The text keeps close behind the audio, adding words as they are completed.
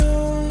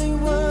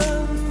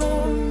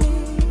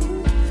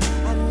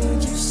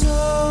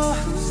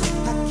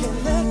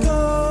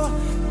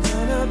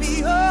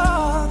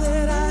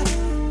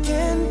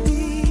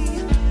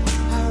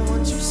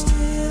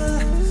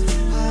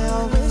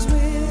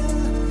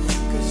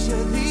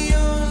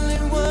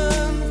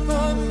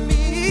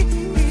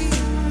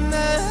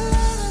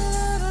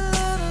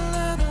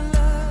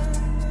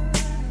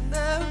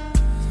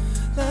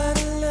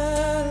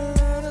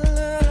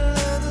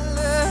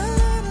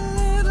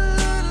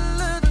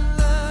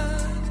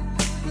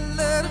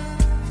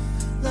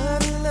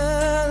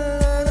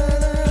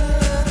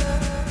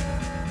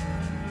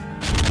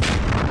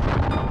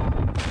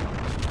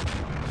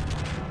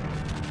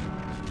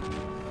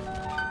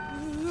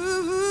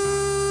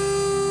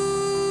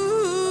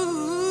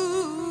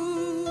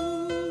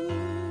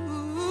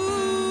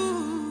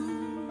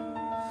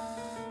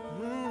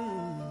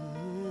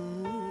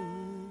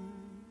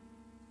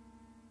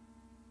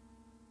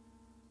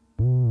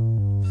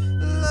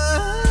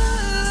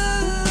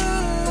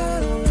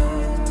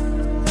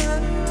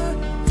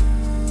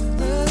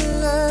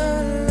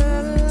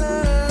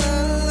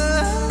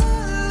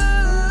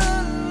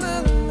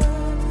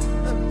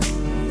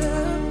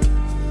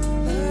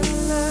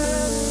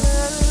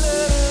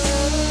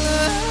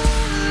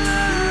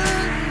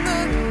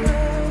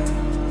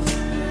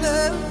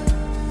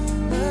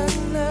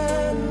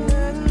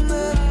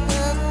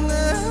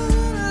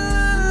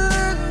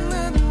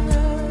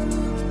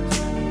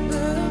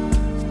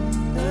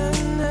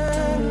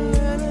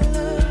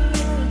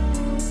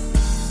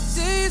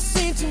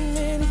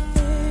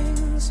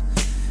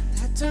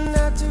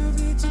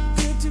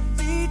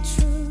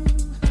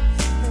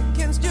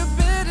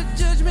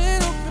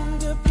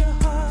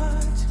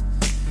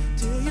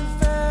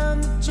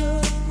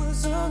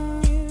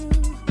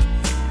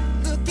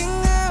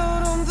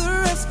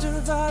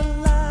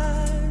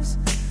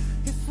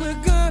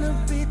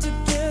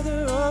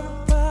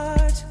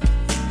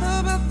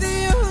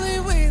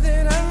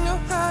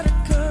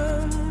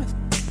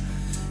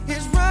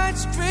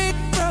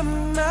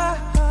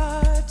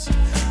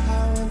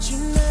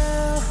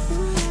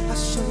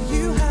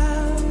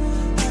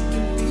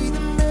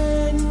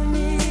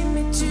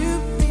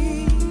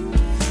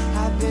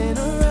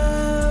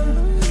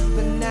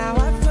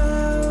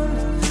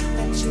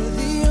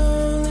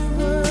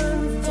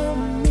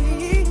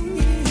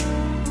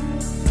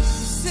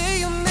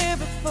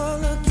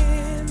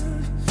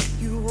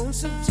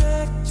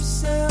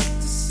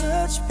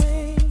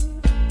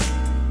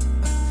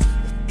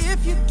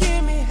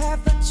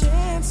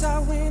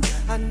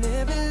I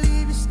never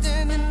leave you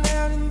standing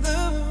out in the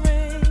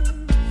rain.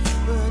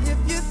 But if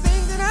you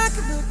think that I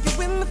could look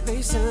you in the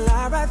face and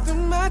lie right through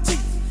my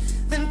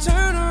teeth, then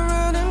turn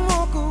around and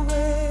walk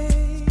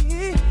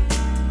away.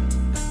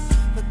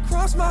 But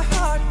cross my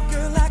heart,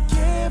 girl, I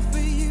care for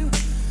you.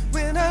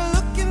 When I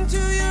look into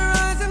your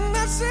eyes and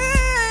I say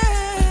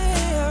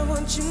I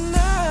want you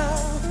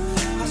now,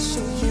 I'll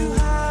show you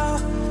how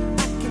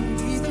I can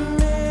be the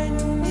man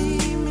you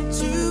need me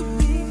to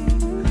be.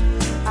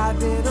 I've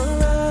been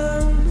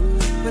around,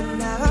 but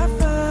now I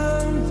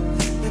found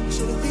that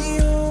you're the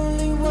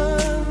only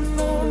one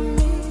for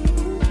me.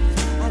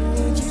 I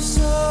need you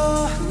so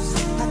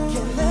I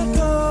can't let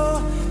go.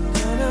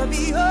 Gonna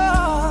be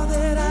all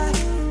that I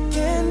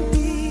can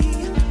be.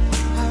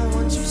 I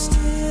want you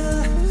still,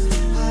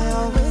 I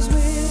always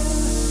will,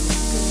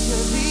 'cause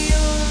you're the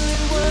only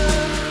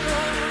one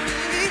for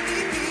me.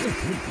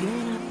 If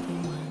you're not the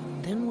one,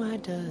 then why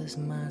does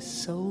my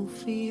soul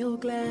feel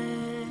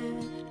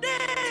glad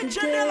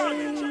today?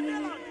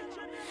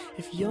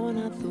 If you're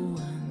not the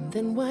one,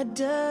 then why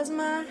does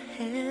my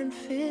hand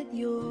fit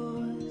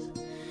yours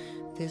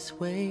this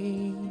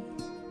way?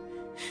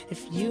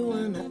 If you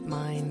are not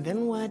mine,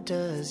 then why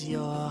does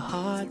your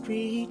heart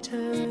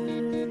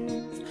return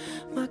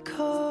my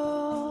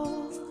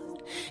call?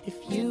 If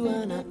you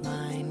are not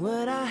mine,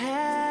 would I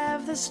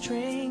have the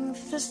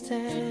strength to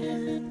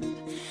stand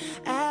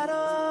at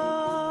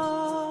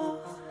all?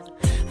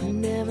 I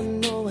never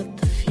know what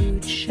the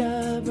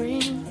future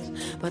brings,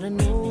 but I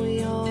know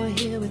you're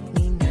here with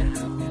me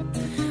now.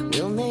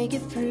 We'll make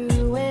it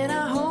through, and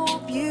I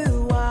hope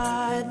you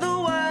are the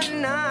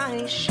one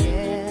I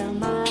share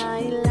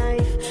my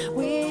life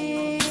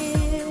with.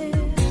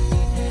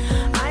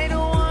 I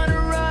don't wanna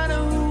run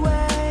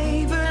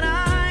away, but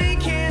I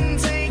can't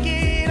take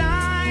it.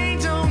 I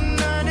don't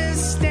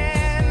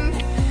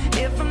understand.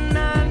 If I'm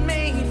not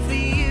made for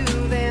you,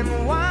 then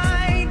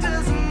why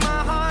does my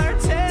heart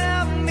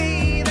tell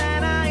me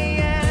that I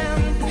am?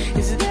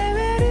 Is there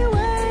any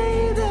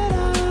way that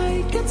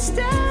I could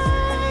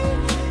stay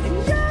in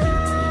your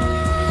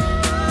life?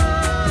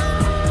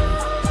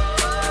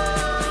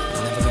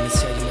 I'm never gonna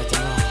tell you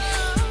nothing wrong.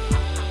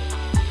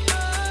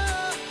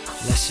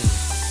 Listen.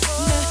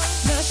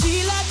 Now she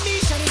like me,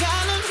 shining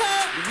all on her.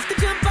 We used to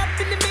jump up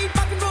in the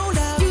Maybach and roll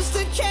out. Used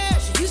to care,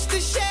 she used to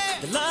share.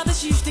 The love that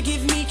she used to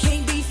give me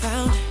can't be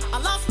found. I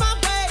lost my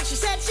way, she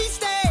said she'd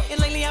stay, and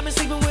lately I've been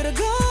sleeping with a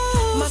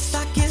ghost. My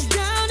stock is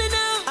down and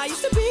out. I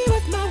used to be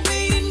with my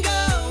weight and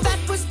go.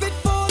 That was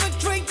before the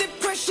Great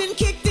Depression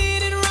kicked in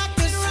and rocked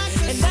us.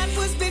 And that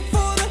was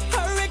before the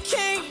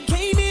hurricane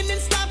came in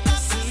and stopped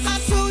us. I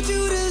told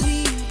you to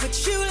leave, but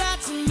you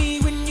lied to me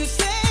when you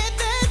said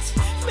that.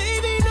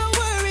 Maybe no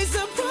worries,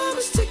 I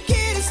promise to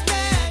get us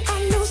back. I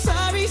know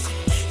sorries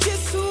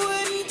just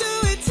wouldn't do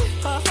it.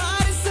 Our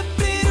heart is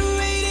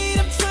obliterated.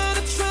 I'm trying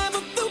to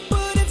travel through,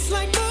 but it's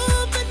like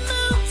moving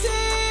mountains.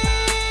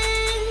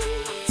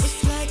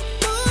 It's like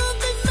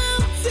moving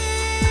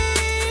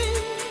mountains.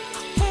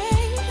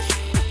 Hey.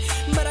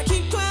 But I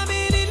keep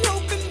climbing and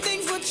hoping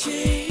things will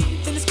change.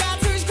 Then the sky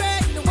turns gray,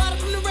 the water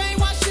from the rain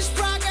washes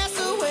progress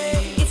away.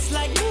 It's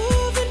like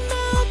moving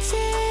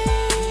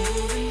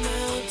mountains.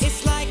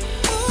 It's like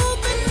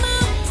moving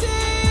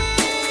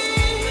mountains.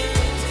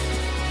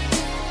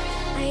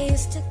 I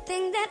used to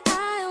think that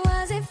I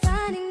wasn't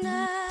fine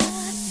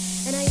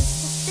enough, and I used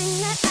to think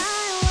that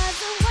I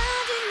wasn't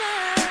wild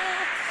enough.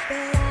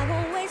 But I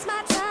won't waste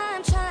my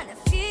time trying to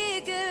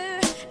figure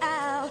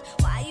out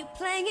why you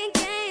playing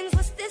games.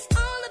 What's this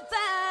all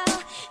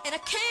about? And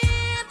I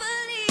can't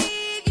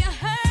believe you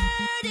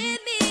hurted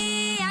me.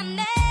 I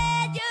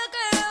met your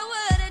girl,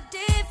 what a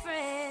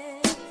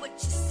difference. What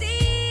you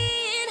see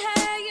in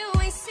her, you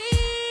ain't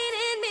seen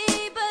in me.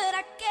 But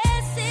I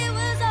guess it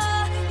was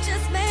all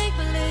just make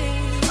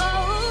believe. Oh,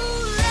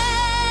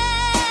 love,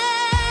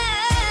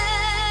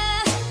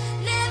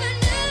 never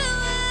knew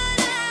what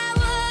I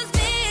was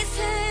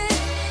missing,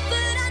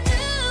 but I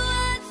knew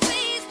once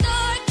we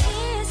start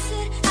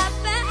kissing, I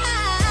found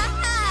love.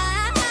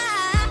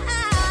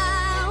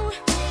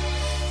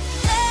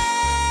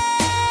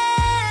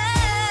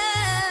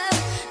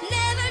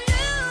 Never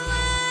knew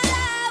what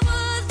I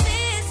was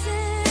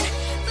missing,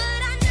 but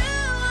I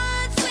knew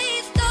once we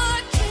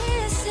start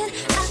kissing,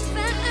 I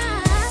found.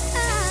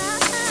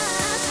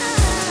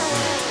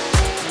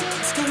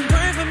 It's gonna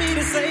burn for me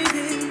to say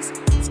this.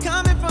 It's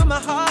coming from my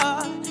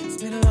heart. It's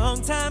been a long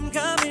time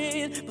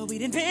coming, but we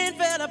didn't bend,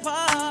 fell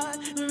apart.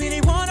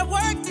 Really wanna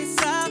work this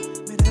out,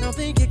 but I don't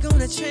think you're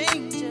gonna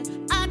change it.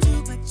 I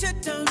do, but you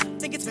don't.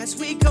 Think it's best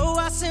we go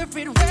our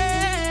separate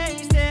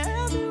ways.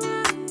 Tell me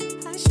why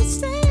I should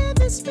stay in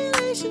this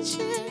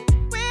relationship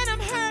when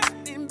I'm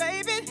hurting,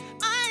 baby.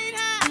 I ain't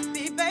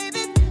happy,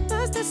 baby.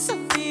 'Cause there's so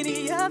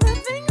many other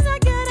things I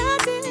gotta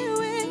deal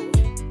with.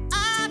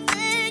 I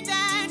think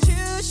that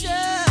you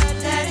should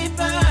let it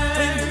burn.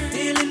 When the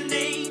feeling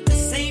ain't the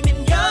same in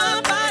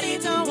your body,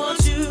 don't want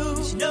you.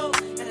 But you know,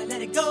 gotta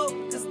let it go,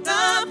 'cause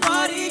the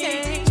party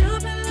ain't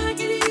jumping like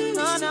it used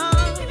to. No,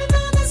 even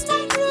though that's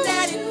not true.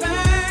 Let it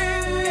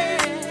burn,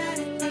 let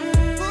it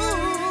burn.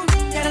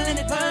 Ooh, gotta let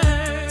it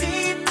burn.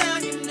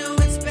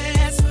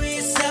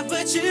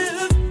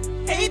 you.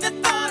 Hate the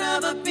thought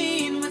of her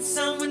being with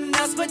someone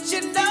else, but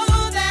you know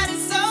that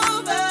it's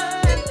over.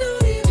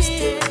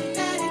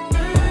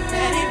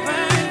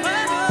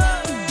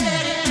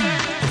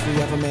 If we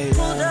ever made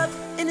pulled up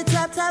in the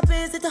top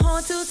Benz, hit the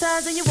horn 2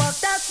 times and you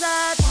walked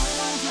outside.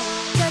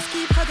 Just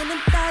keep hugging them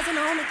thighs and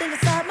the only thing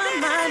inside my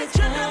mind is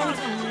you.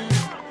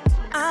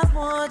 I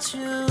want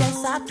you,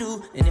 yes I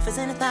do. And if it's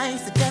anything you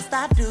suggest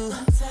I do,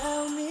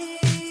 tell me.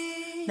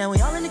 Now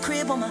we all in the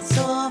crib on my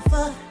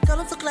sofa. Girl,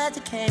 I'm so glad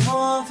you came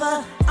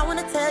over. I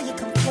wanna tell you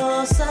come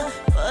closer,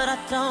 but I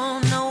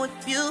don't know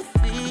if you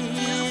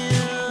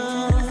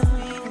feel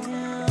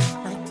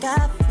like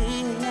I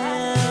feel.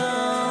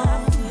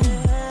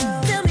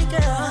 Tell me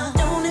girl,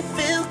 don't it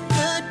feel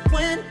good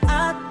when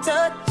I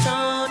touch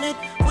on it?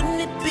 Wouldn't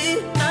it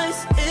be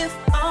nice if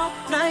all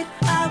night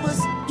I was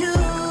you?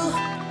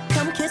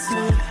 Come kiss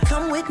me,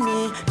 come with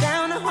me,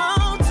 down the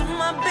hall to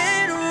my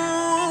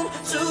bedroom.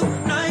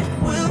 Tonight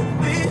we'll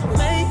be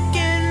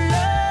making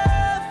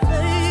love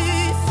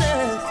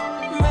faces,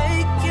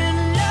 making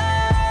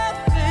love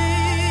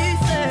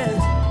faces.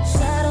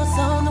 Shadows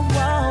on the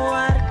wall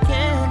while the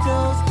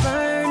candles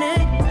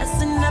burning,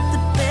 messing up the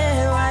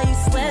bed while you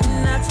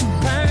sweating out your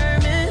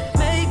vermin.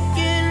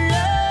 Making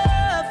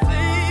love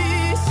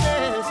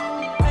faces,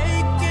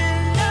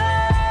 making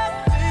love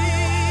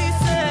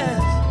faces.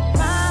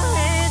 My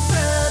hands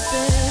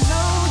rubbing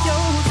on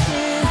your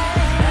skin.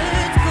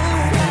 Let's go,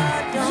 I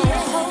don't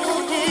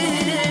hold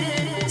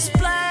it.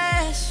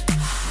 Splash,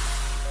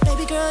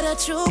 baby girl, that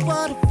true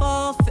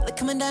waterfall. Feel it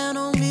coming down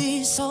on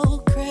me, so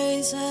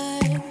crazy.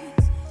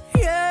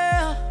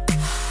 Yeah,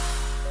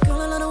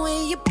 girl, I love the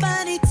way your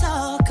body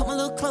talk. Come a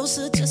little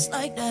closer, just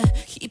like that.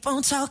 Keep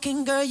on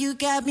talking, girl, you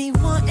got me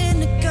wanting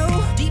to go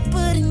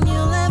deeper than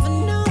you'll ever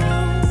know.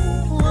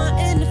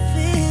 Wanting to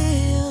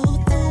feel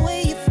the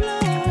way you flow.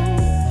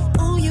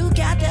 Oh, you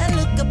got that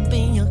look up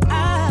in your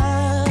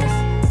eyes.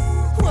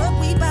 What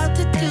we about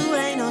to do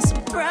ain't no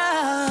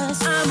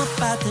surprise. I'm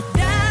about to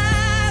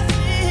dive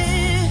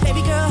in.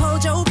 Baby girl,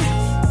 hold your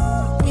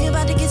breath. We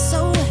about to get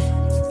so wet.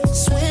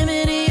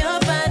 Swimming in your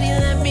body,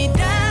 let me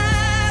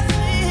dive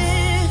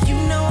in. You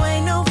know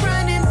ain't no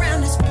running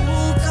round this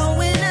pool.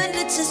 Going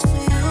under, just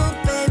feel,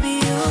 baby,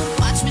 you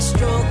watch me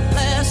stroke,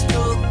 left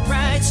stroke,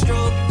 right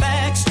stroke,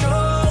 back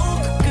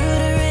stroke. Girl,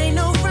 there ain't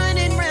no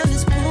running round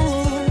this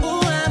pool.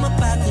 Ooh, I'm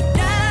about to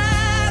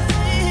dive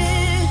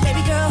in.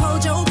 Baby girl,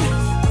 hold your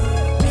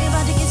breath. We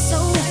about to get so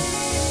wet.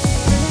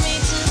 Bring me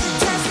to the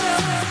test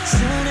floor.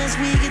 Soon as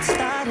we get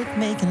started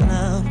making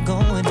love,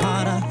 going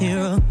hard, I hear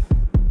a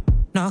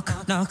knock,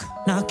 knock,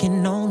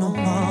 knocking on the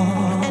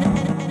wall.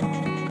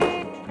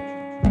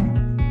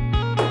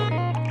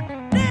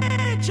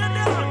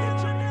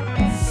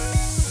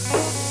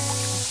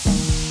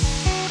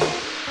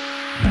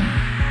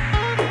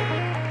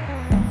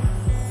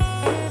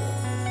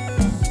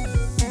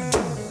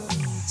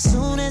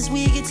 Soon as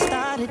we get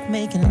started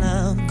making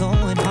love,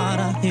 going hard,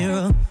 I hear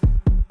a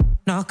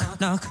knock,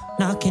 knock,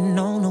 knocking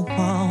on the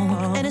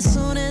wall. And as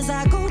soon as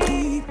I go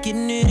deep,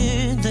 getting it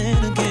in,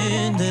 then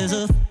again there's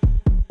a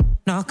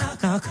knock,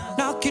 knock,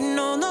 knocking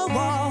on the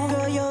wall.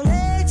 Girl, your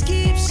legs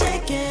keep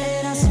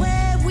shaking. I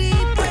swear we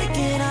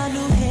breaking our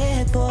new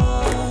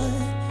headboard,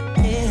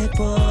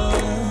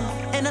 headboard.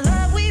 And the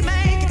love we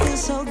make, it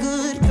feels so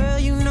good. Girl,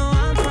 you know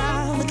I'm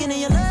proud. Looking at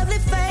your lovely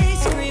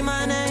face, scream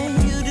my name.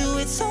 You do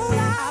it so loud.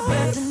 I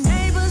bet the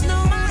neighbors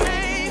know my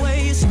name. Where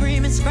you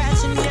screaming,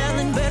 scratching,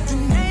 yelling. Bet the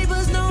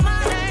neighbors know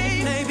my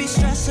name. They be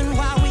stressing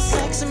while we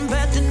sexing.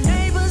 Bet the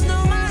neighbors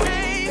know my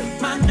name.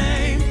 My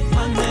name,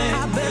 my name.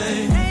 I bet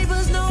the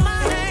neighbors know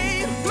my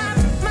name.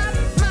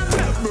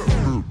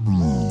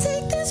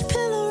 Take this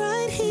pillow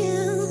right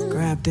here.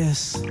 grab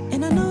this.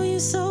 And I know you're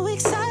so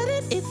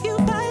excited. If you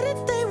bite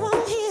it, they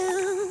won't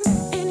hear.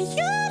 And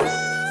you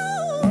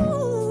know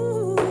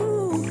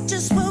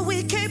just what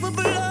we're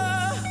capable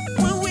of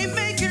when we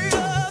make it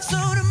love. So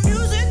the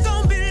music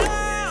gon' be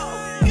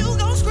loud. You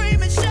gon'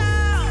 scream and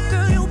shout.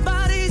 Girl, your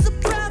body's a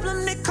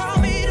problem. They call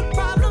me the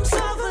problem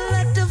solver.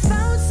 Let the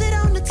phone sit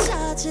on the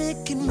charge.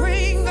 It can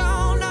ring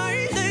all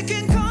night. They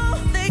can call,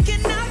 they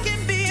can knock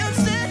and be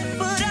upset.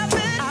 But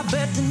I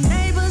bet the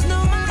neighbors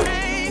know my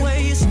name. Where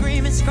you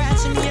screaming,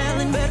 scratching,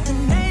 yelling. Bet the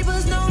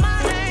neighbors know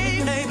my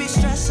name. They be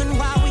stressing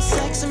while we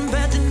sexing.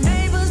 Bet the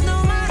neighbors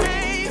know my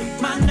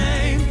name. My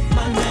name,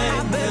 my name.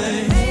 I bet the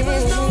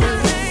neighbors know my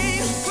name.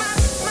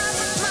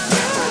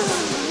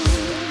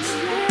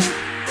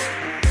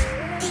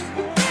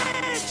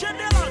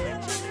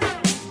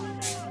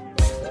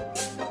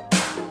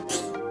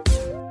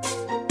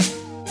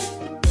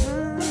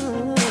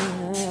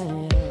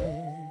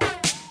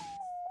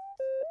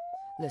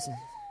 Listen.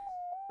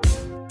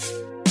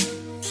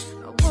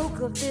 I woke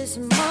up this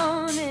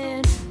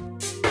morning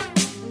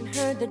and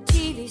heard the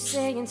TV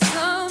saying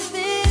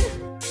something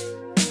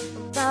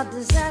about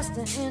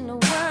disaster in the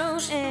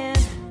world, and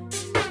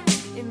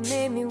it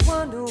made me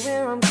wonder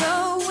where I'm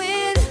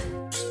going.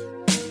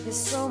 There's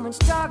so much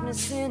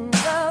darkness in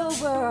the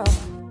world,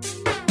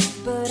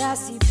 but I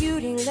see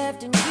beauty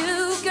left in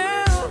you,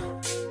 girl.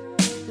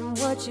 And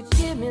what that you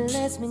give me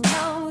lets me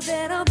know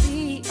that I'll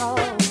be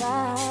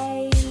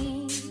alright.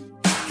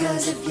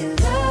 'Cause if your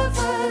love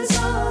was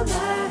all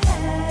I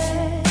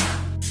had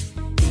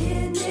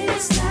in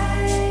this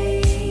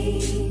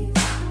life,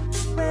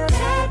 well,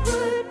 that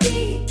would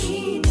be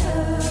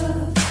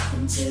enough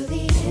until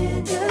the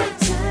end of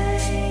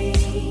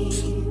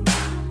time.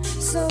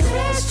 So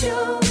rest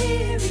your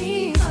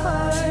weary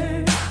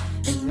heart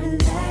and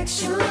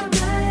relax your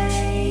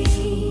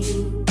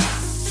mind,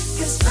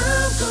 'cause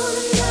I'm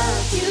gonna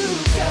love you,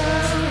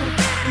 girl,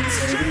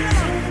 until the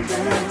end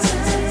of time.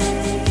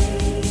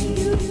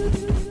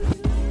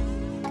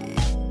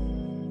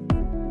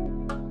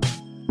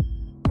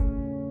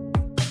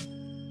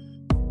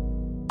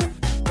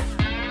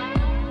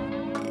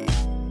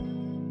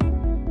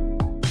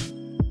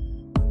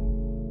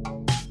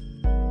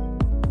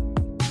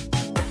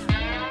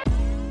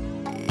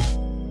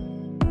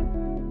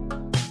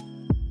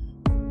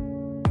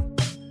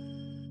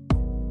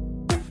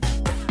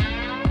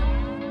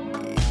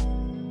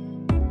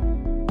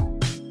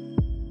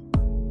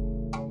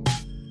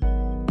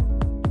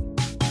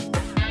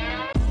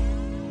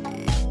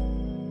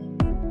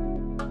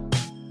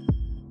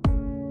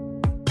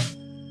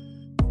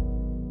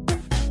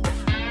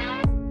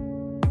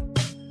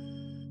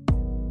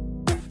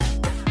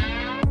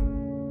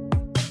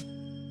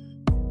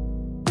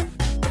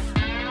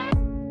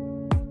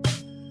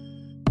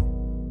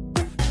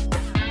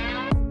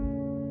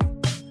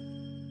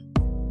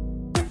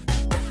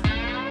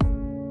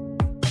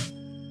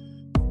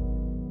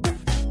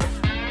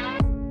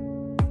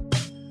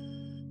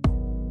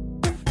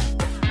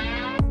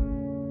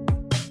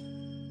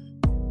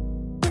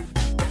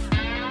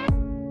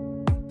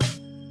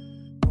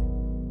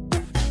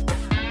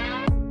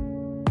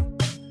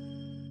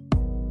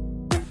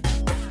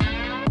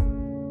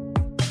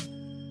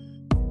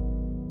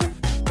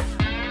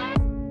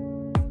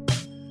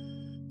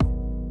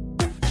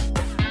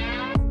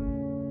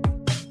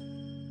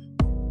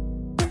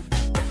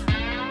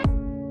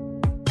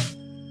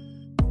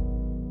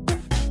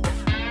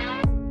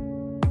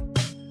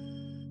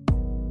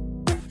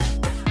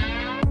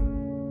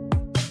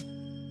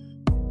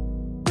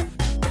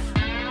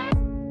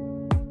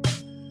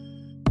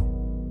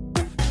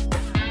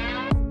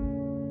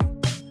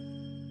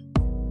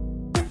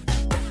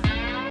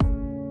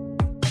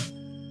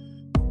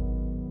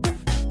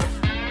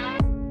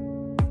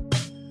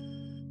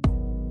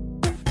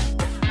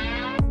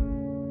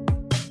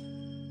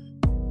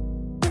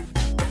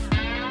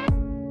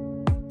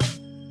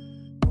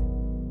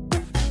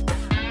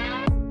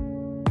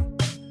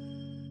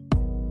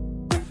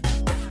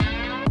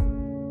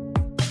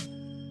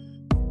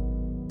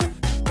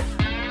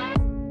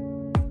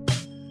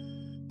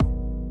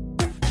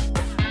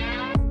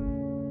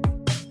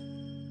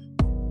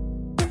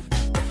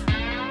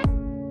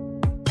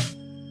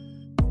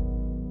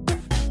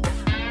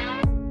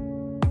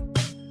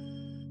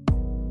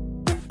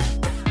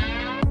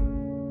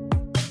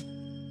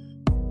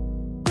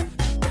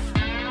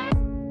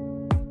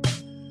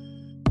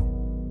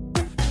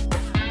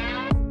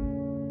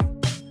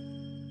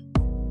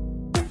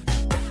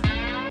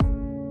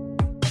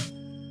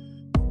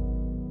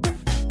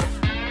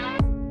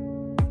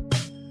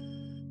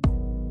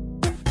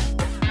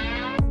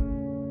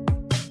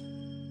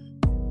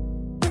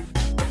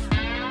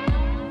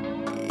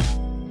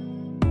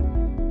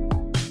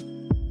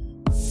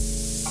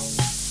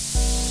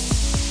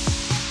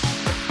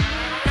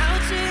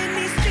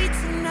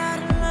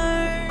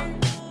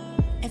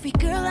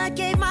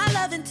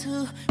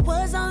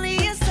 Was only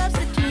a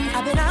substitute.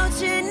 I've been out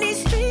here in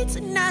these streets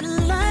and not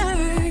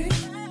alert.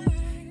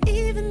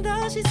 Even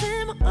though she's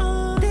in my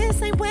own,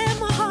 this ain't where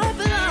my heart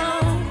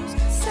belongs.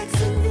 Sex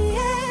in the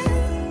air,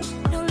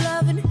 no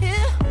love in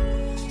here.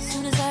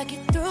 Soon as I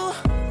get through,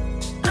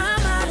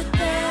 I'm out of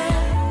there.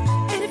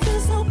 And it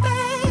feels so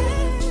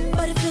bad,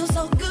 but it feels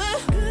so good.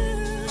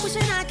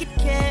 Wishing I could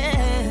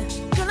care.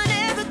 Girl, I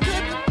never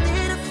could, but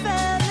then I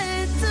fell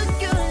into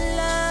your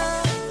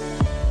love.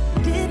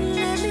 Didn't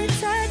let me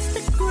touch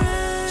the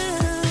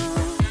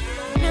ground.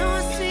 Now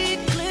I see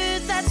clear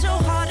that your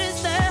heart is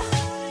there.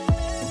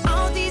 And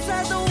all these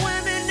other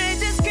women, they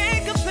just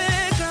can't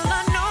compare. Girl,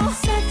 I know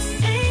sex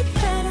ain't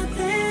better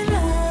than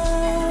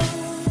love.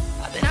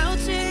 I've been out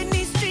here in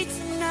these streets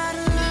and I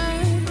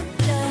learned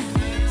that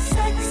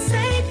sex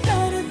ain't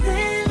better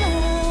than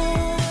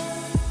love.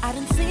 I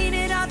done seen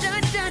it all,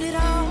 done it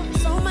all.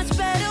 So much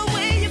better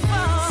when you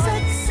fall.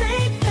 Sex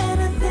ain't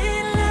better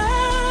than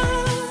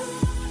love.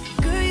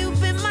 Girl, you've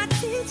been my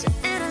teacher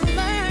and I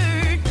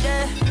learned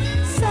that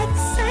sex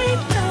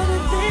ain't better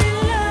than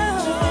love.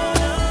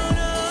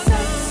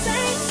 Sex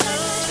ain't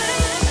better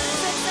than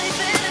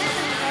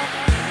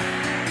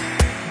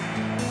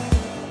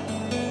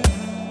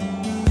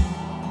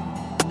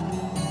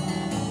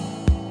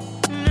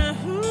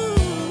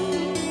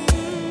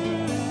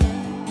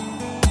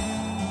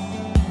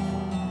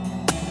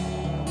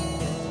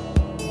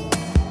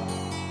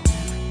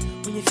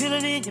When you feel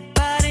it in your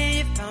body,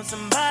 you found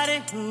somebody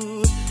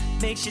who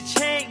makes you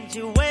change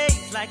your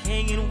ways, like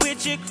hanging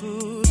with your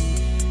crew.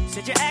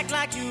 Said you act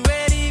like you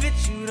ready, but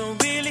you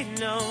don't really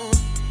know.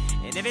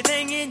 And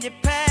everything in your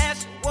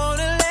past, you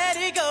wanna let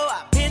it go.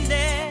 I've been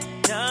there,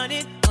 done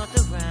it, humped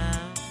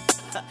around.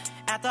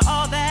 After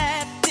all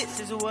that, this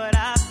is what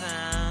I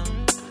found.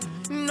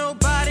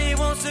 Nobody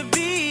wants to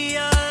be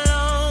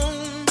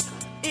alone.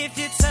 If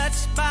you're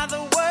touched by the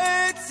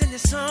words in the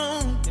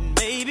song, then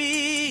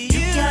maybe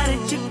you got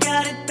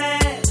it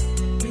bad.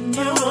 When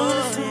you're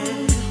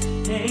on,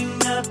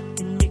 hang up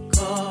and you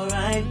call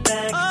right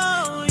back.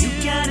 Oh, you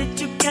got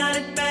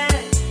it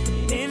bad.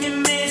 If you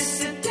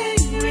miss a day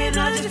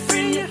without your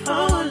friend, your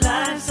whole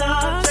life's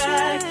off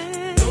track.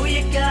 Know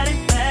you got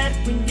it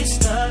bad when you're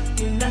stuck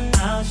in the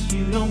house.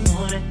 You don't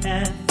wanna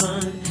have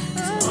fun.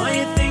 That's all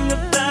you think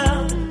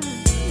about.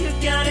 You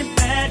got it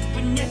bad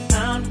when you're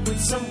out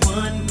with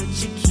someone, but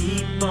you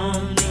keep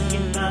on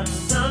thinking about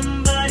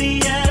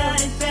somebody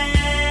else.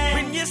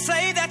 When you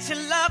say that you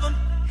love them,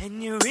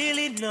 and you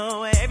really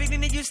know everything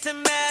that used to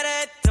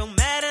matter don't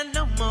matter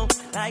no more.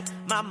 Like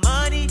my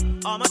money,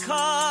 all my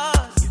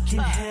cars, you can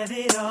have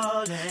it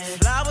all.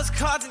 And flowers,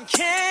 cards, and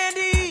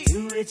candy,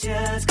 do it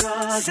just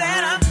cause.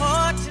 Said I'm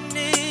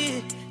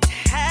fortunate to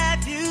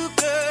have you,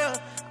 girl.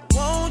 I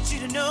want you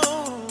to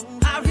know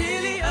I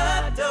really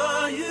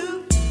adore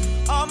you.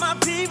 All my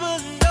people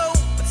know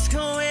what's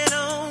going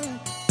on.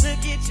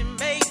 Look at your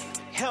mate,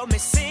 help me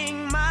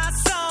sing my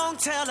song.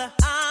 Tell her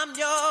I'm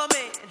your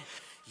man,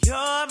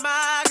 you're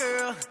my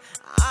girl.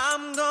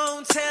 I'm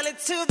gonna tell it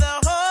to the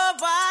whole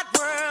wide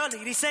world.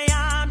 Ladies say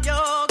I'm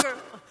your girl,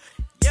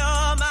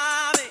 you're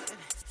my man.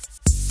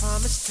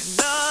 Promise to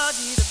love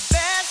you the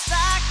best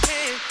I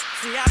can.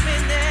 See, I've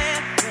been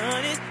there,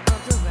 done it,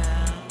 bumped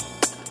around.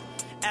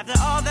 After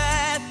all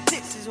that,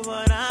 this is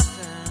what I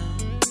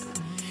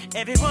found.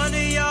 Every one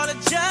of y'all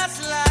are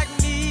just like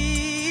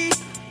me.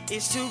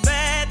 It's too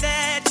bad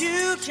that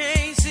you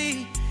can't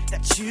see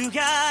that you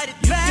got it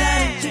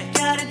bad. You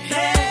got it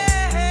bad.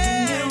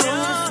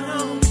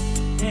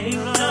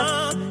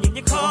 And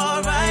you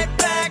call right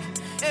back.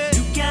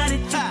 You got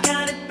it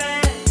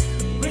bad.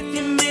 When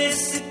you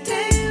miss a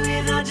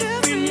day without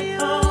your friend, your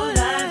whole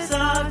life's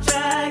off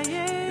track.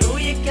 Know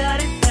you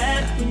got it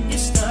bad when you're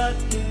stuck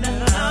in the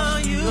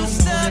house. You don't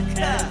wanna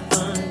have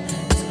fun.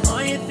 That's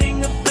all you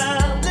think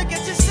about. Look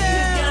at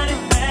yourself. You got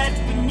it bad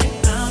when you're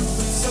out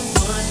with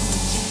someone,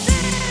 but you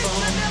keep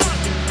on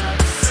thinking about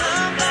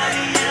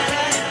somebody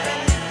else.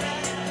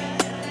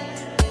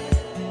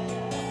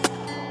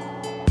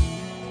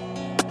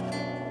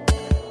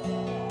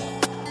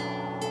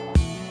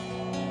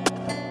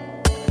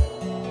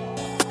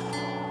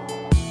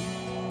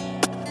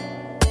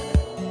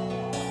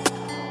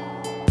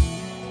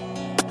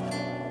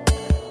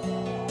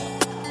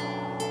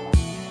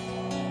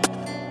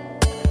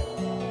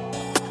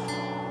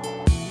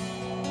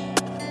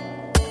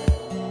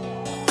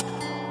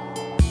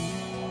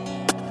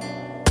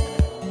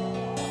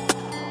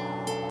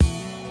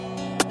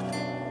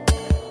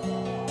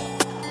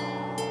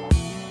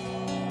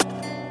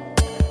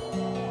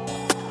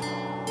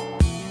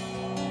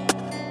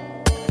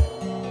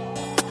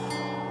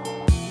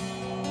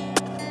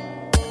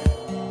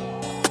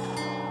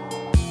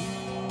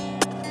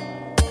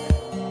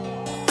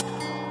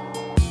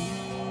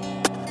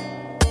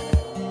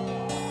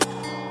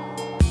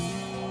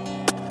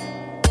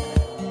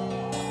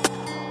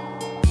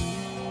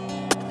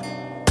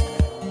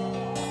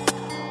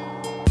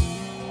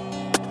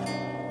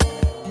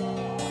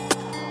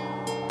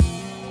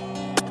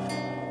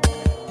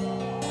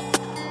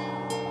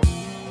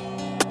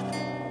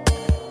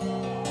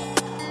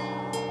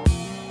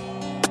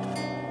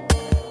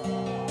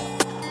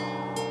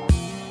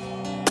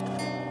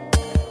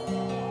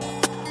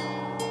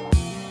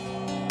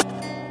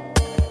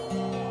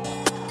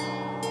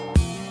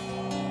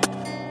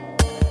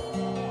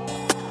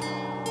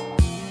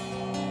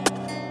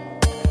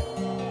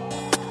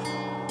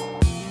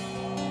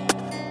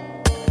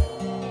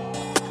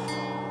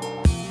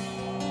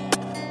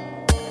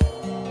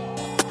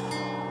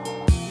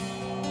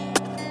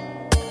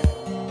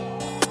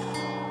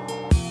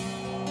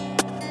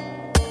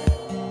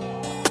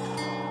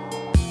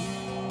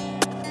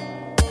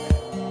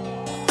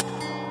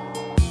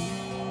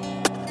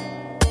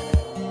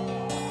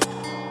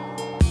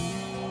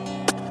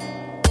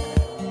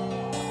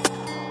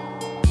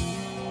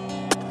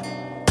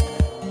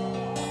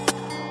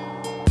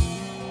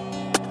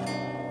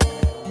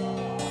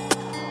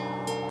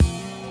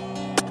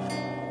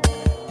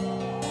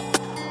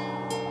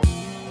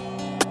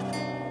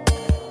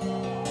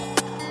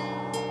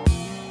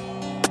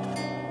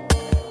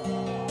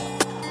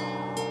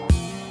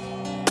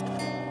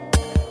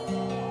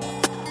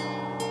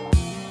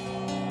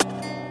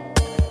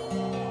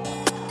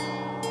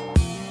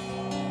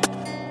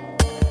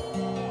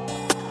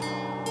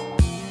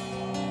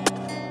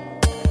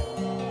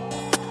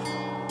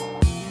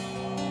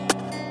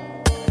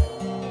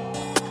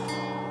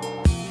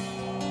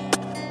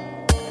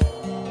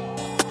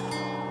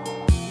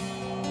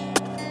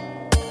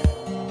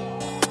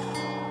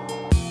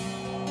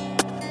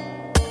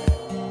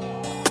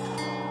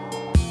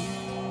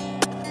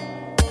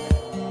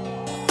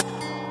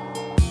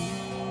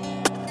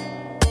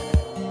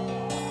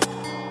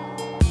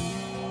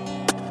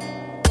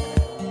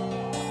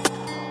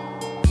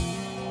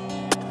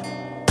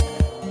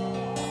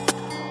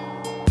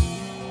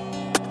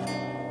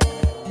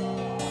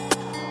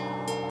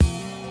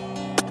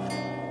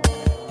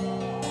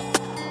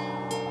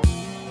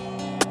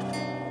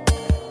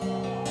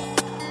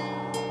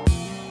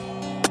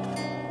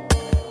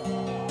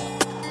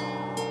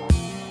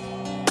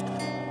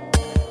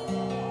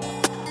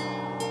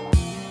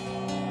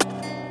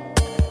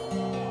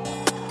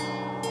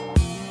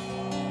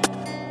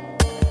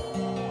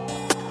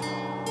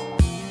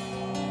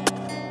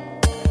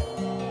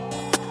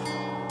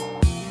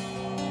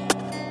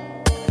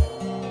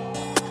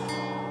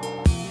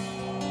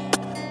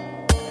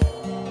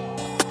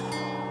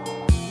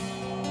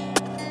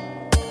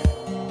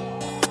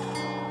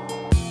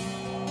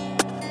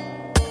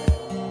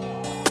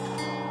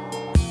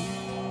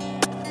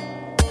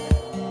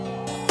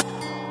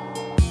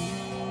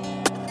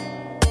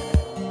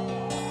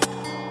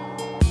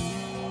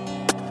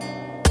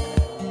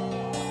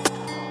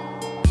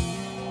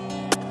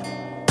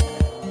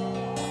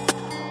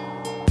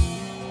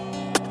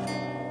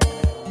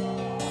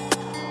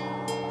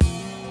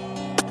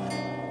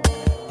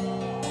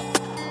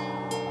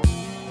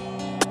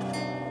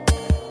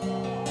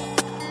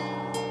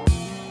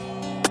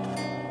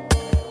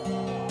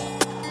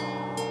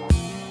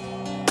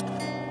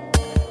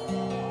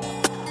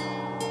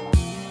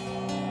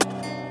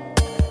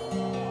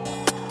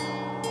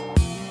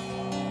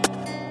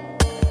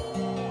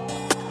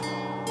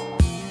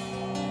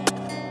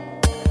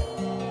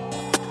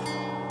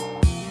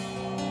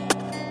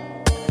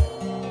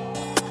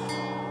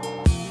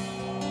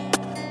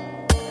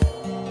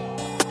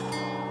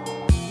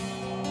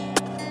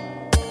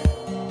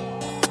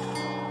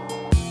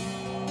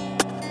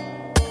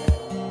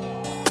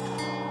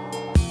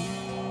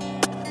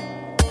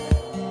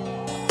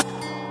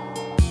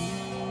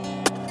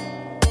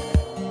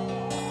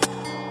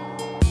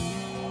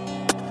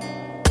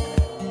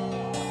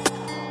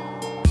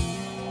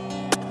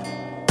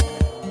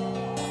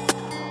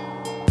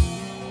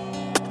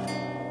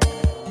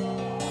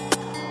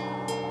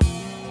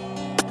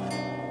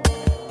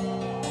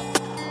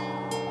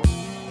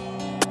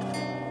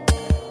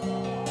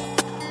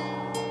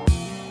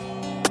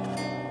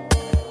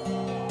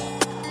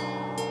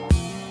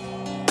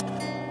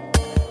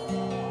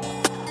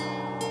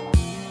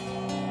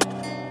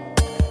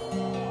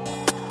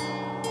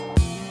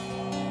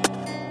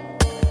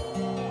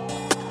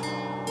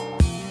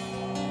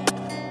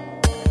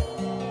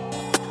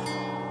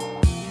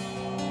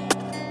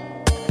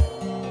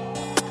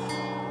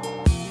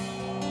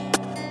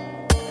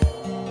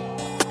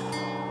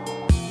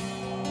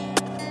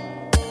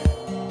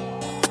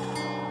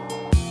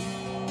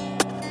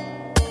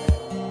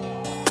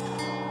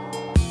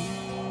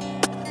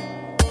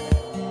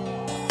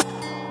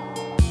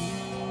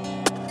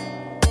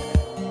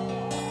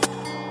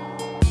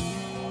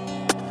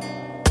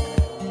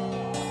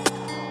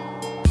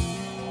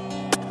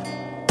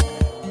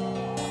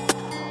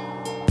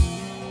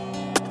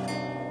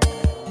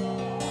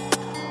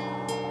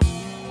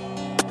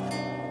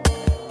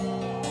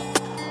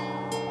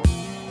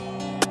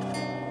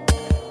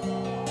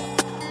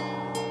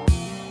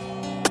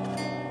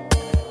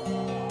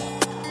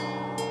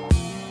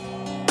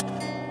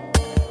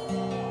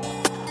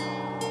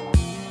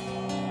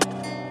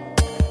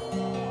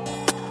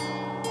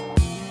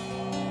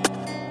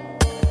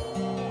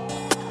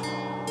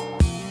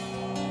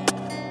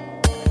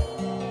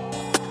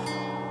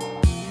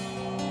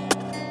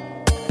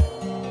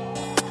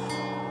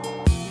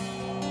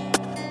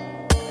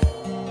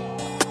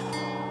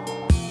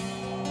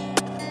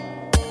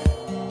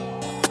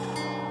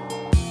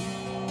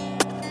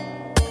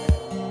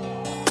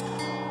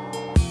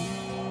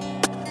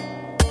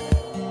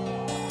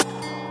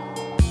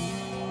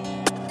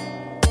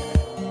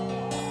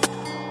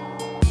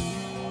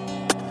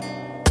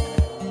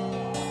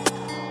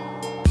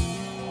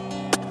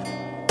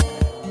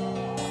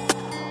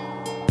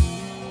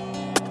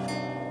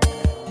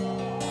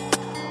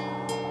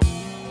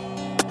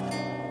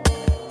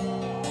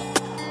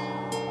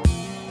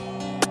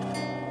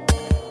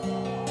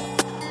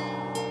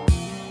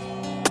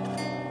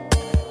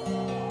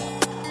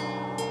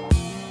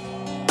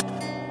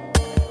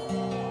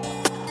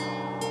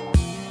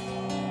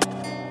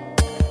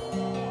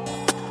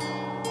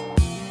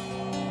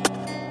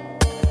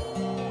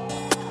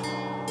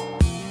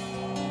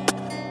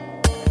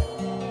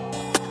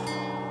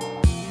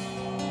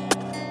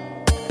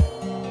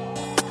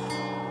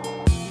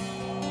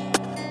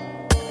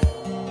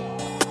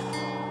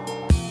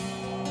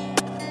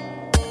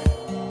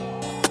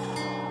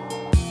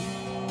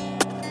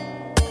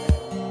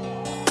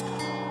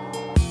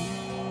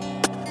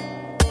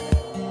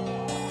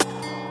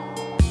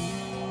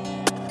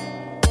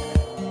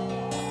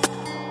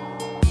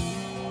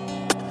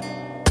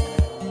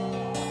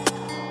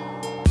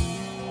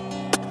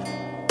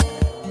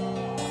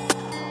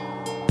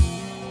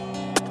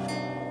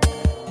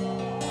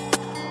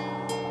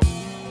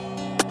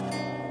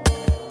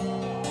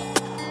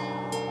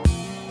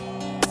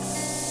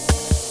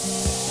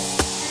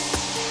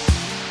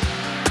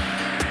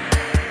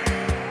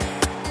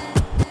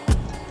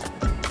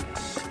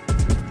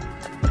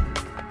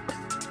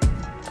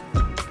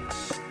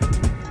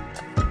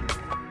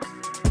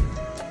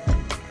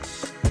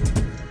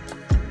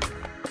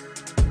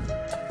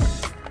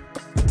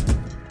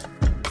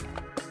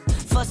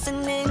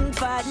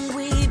 and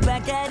we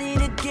back at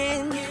it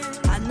again.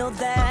 I know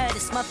that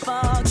it's my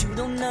fault, you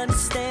don't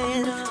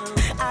understand.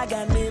 I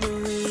got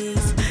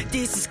memories,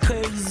 this is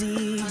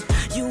crazy.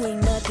 You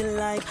ain't nothing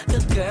like the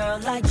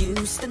girl I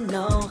used to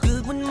know.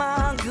 Good with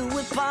mom, good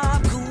with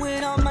pop, good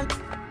with all my.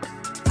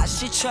 I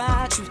should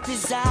try, truth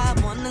is I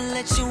wanna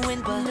let you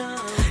in, but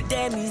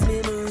damn these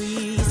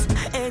memories,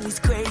 and it's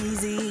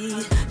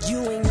crazy.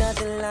 You ain't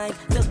nothing like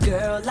the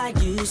girl I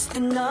used to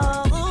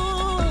know.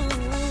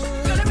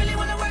 Girl, I really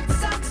wanna work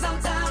this out, cause I'm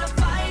tired of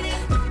fighting.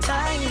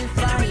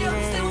 And I really hope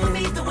you stay with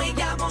me the way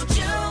I want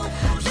you. I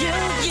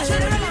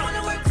really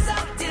wanna work this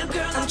out, dear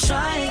girl, I'm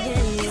trying.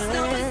 It's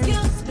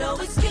no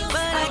excuse,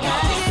 but I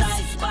got this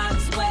icebox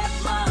where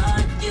my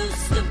heart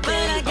used to be.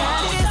 I got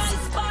this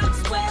icebox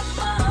where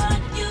my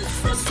heart used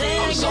to be.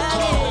 I'm so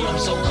cold, I'm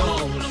so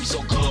cold, I'm so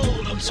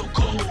cold, I'm so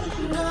cold.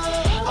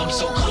 I'm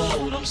so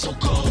cold, I'm so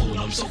cold,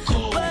 I'm so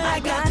cold. But I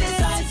got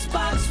this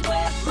icebox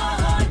where my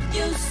heart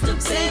used to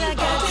be. I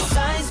got this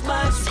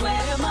icebox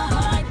where my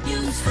heart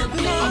used to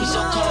be. I'm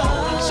so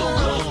cold, I'm so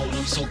cold,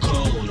 I'm so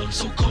cold, I'm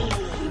so cold.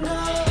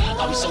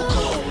 I'm so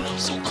cold, I'm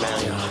so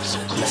cold, I'm so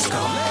cold. Let's go.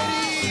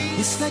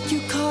 It's like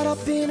you caught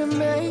up in a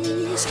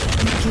maze.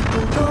 You keep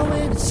on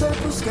going in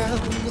circles, girl.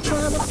 You're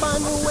trying to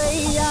find a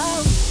way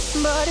out,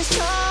 but it's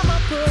time I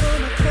put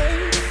on a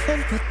cape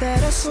and put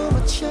that ass on my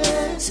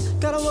chest.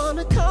 God, I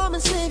wanna come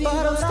and save you,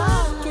 but I'm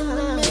stuck in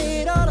the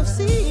middle of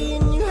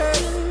seeing you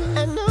hurt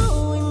and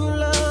knowing you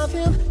love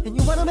him and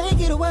you wanna make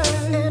it work.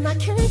 And I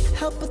can't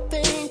help but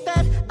think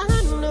that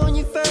I know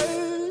you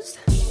first.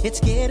 It's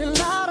getting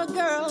louder,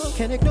 girl.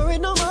 Can't ignore it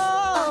no more.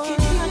 I can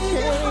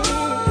hear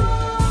you.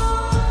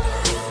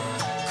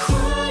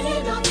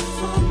 Crying out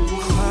for me.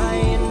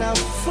 Crying out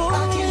for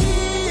me.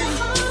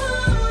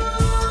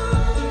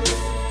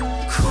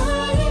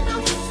 Crying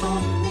out for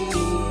me.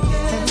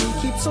 And he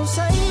keeps on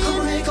saying, come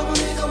on in, come on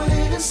in, come on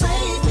in and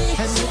save me.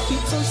 And he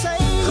keeps on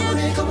saying, come on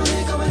in, come on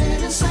in, come on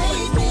in and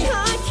save me.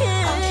 I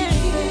can't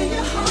hear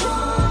your heart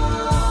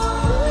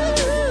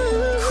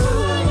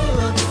crying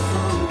out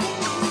for me.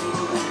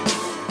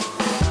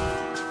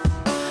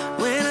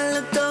 When I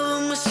looked over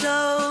my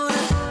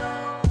shoulder,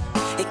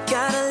 it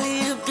got a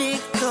little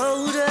bit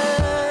colder.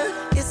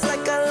 It's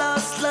like I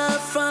lost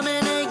love from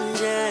an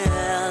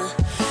angel,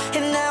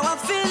 and now I'm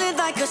feeling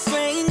like a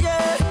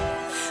stranger,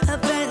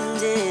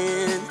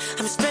 abandoned.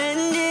 I'm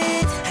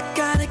stranded. I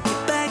gotta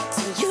get back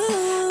to you.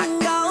 I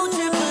called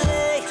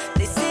AAA.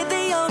 They said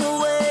they on the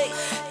way.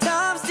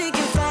 Time's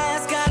ticking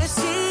fast. Gotta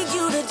see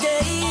you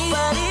today.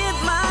 But if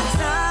my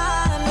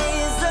time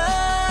is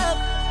up,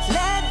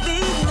 let me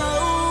know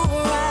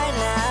right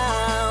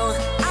now.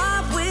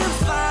 I will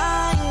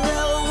find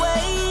a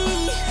way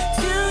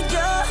to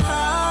your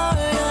heart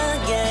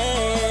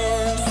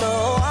again. So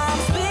I'm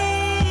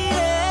speeding.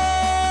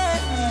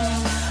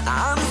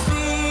 I'm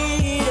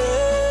speeding.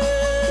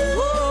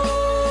 Whoa,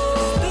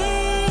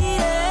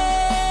 speeding.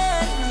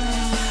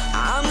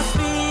 I'm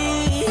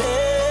speeding.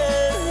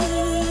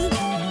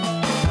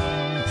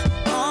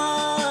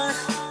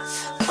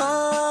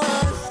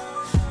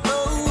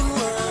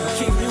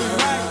 Keep doing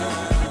right.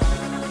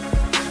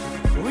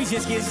 We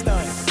just get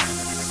started.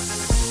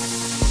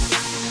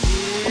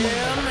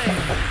 Yeah, man.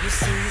 You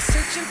see, you're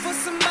searching for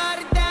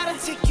somebody that'll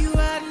take you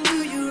out and do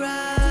you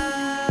right.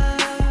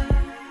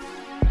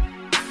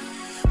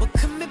 Well,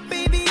 come here,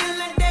 baby, and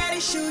let daddy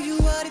show you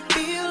what it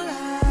feel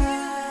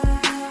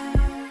like.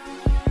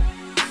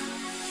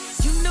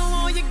 You know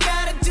all you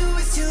gotta do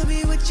is tell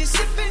me what you're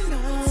sipping on.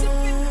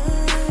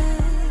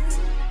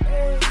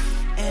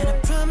 And I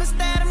promise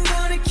that I'm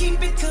gonna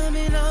keep it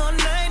coming all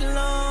night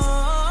long.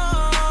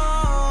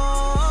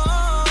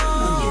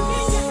 Give me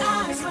your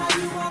eyes while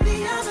you on the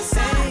other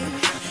side.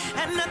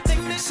 And I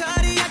think that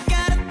shawty, I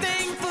got a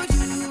thing for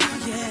you,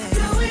 yeah.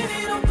 Doing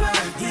it on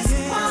purpose,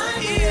 why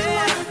do you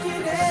like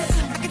it?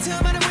 I can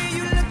tell by the way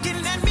you looking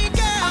at me,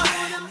 girl. I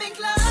wanna make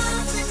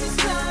love in this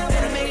club.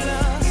 Wanna make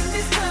love in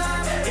this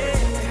club,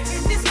 yeah.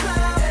 In this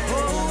club,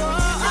 oh,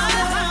 I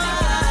wanna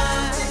make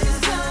love in this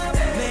club.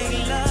 Make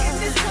love in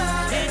this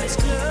club, in this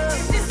club,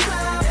 in this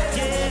club,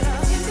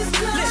 yeah. In this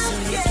club, listen,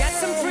 you got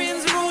some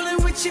friends rolling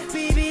with you,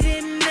 baby,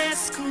 then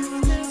that's cool.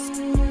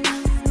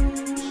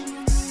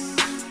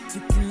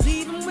 You can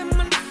leave them with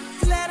my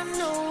let them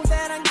know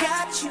that I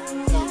got you.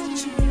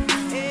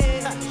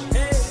 Yeah.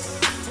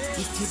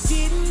 If you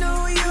didn't know,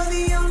 you're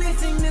the only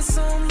thing that's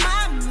on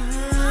my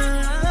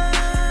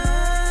mind.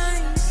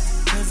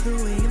 'Cause the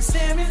way I'm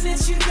staring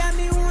at you got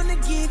me wanna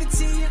give it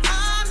to you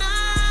all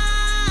night.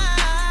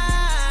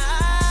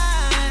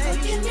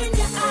 Looking in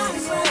your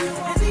eyes while you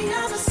on the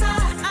other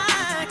side.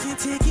 I can't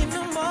take it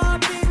no more,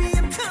 baby,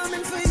 I'm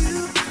coming for you.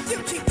 You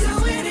keep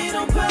doing it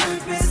on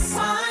purpose.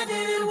 Why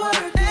did it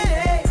work?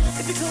 Hey,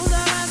 if you close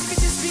our eyes, it could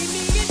just be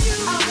me and you.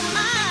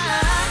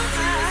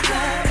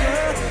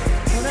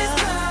 In this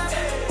club,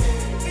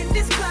 in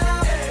this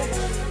club,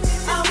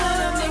 I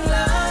wanna make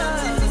love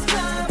in this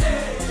club,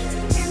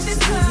 in this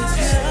club,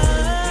 in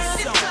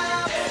this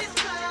club, in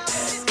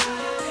this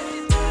club.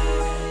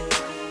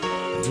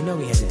 You know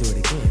we had to do it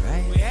again,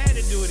 right? We had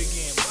to do it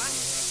again, boy.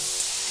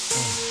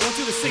 I want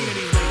you to sing to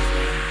these ladies,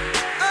 man.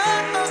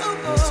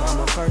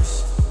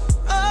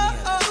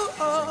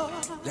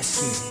 Let's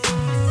get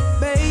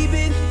it.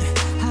 Baby,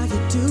 how you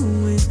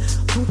doing?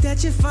 Hope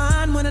that you're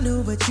fine. Wanna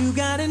know what you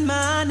got in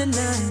mind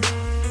tonight.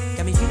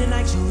 Got me feeling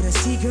like Judas.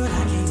 See, girl, I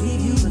can't leave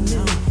you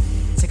alone.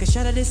 Take a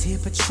shot of this here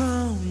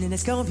Patron, and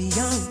it's gonna be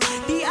on.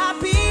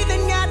 VIP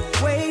then got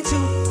way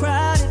too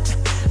crowded.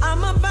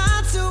 I'm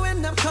about to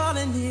end up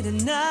calling it a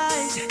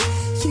night.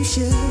 You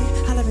should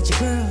holler at your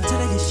girl, tell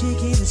her you're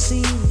shaking the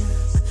scene.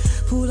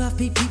 Pull off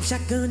beep beep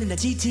shotgun in the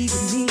GT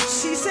with me.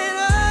 She said,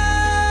 oh,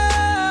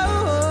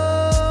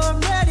 I'm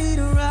ready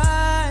to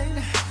ride.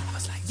 I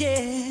was like,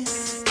 yeah.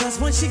 Cause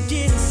once you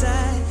get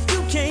inside,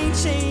 you can't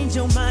change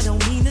your mind.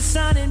 Don't mean to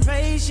sound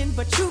impatient,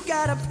 but you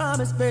gotta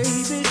promise,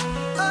 baby.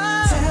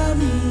 Oh, tell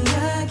me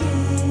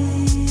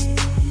again.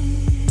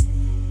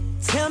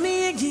 Tell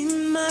me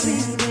again, my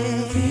baby.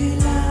 Be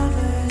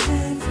lovers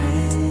and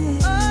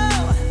friends.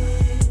 Oh,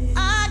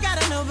 I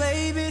gotta know,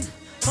 baby.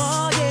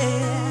 Oh,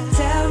 yeah.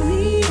 Tell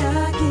me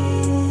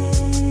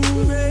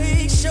again.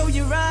 Make sure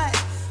you're right.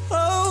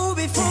 Oh,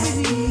 before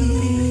we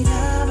leave.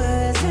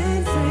 Lovers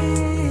and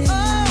friends.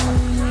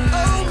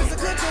 Oh, it's a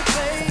good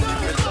day,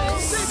 baby.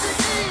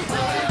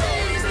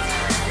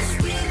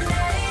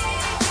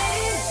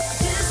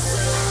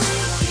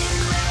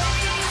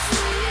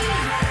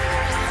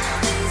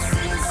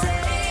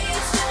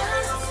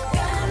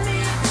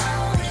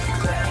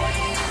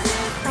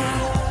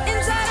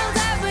 Inside on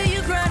top of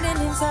you, grinding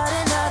inside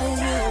and out of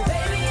you.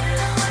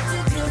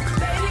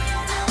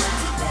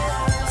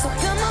 So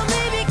come on,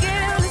 baby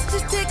girl, let's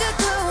just take our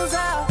clothes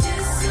off.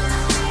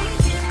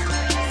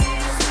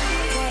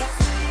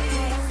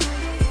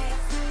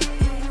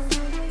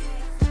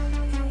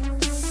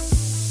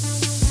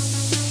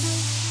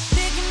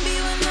 There can be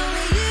one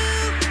only you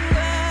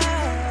are.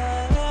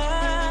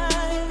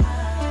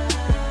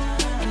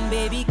 And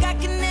baby, I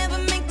can never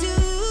make two.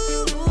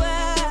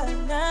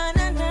 Nah,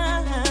 nah,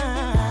 nah.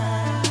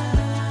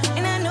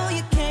 And I know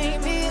you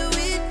came here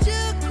with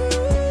your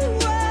crew.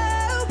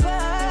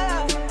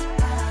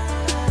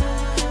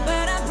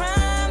 But I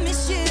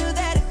promise you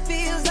that it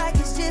feels like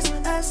it's just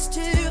us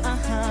two.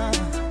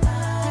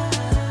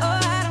 Oh,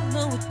 I don't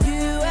know what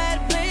you had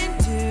planned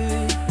to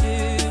do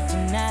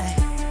tonight,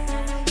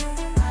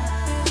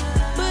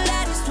 but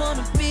I just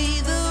wanna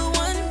be the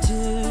one to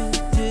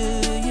do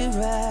you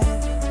right,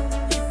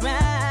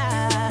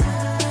 right.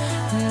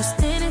 And we're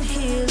standing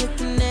here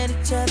looking at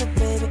each other,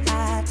 baby,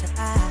 eye to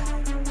eye.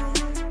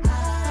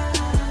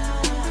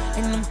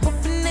 And I'm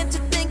hoping that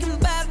you're thinking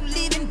about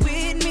leaving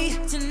with me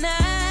tonight.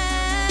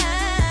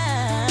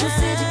 You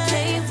said you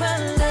came for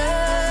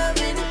love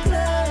in the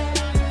club,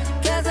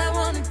 'cause I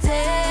wanna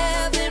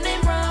tell them they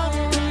wrong.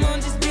 Come on,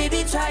 just baby,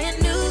 try a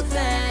new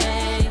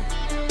thing,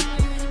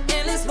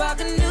 and let's spark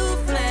a new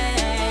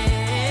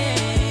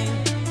flame.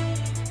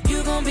 You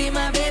gon' be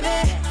my baby,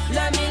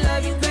 love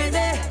you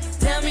crazy.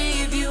 Tell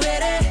me if you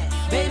ready,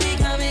 baby,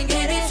 come and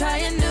get it. Try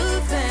a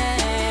new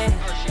thing,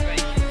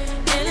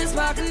 and let's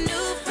spark a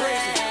new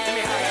flame.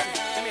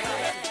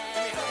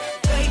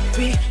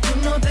 Baby, you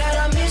know that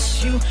I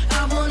miss you.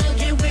 I wanna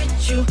get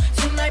with you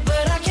tonight,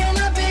 but I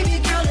cannot, baby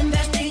girl, and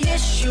that's the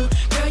issue.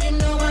 Girl, you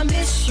know I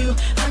miss you.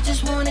 I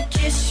just wanna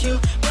kiss you,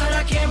 but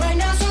I can't right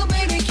now, so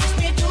baby, kiss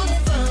me through the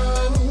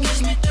phone.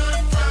 Kiss me through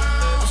the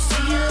phone. I'll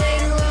see you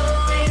later on,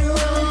 later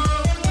on.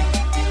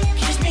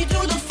 Kiss me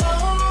through the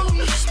phone.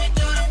 Kiss me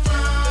through the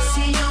phone.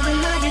 See you when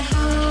I get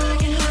home.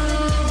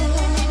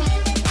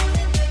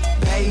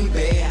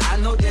 Baby, I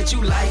know that you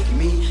like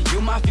me. You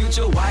my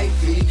future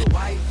wifey.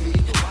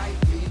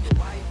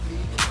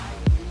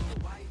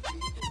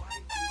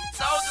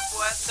 Soulja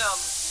Boy, tell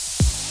me.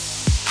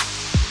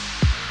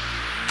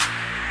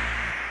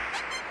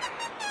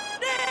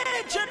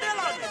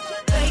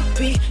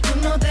 Baby, you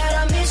know that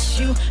I miss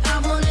you. I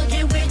wanna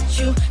get with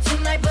you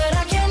tonight, but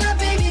I cannot,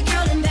 baby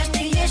girl, and that's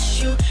the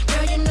issue.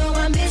 Girl, you know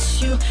I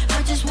miss you.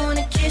 I just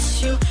wanna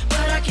kiss you,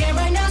 but I can't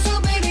right now, so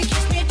baby,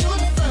 kiss me through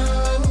the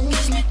phone.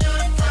 Kiss me through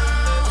the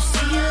phone. I'll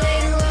see you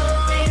later on,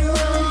 later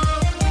on.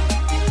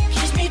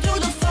 Kiss me through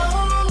the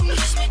phone.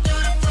 Kiss me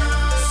through the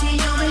phone. See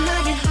you when I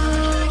get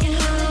home.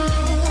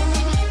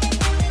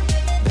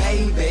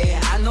 Baby,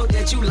 I know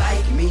that you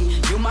like me.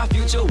 You my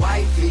future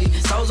wifey.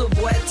 Soulja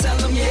Boy, tell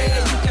him, yeah,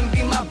 you can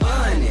be my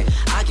bunny.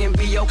 I can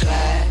be your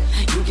Clyde.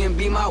 You can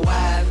be my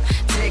wife.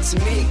 Text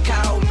me,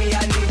 call me,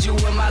 I need you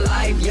in my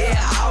life. Yeah,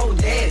 all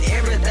that,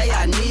 every day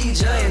I need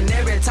you. And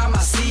every time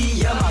I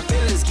see you, my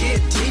feelings get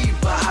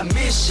deeper. I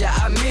miss you,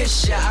 I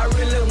miss you. I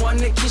really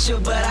wanna kiss you,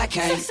 but I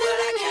can't.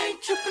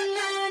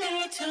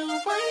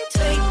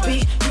 Baby,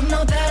 you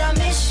know that I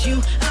miss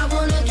you. I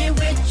wanna get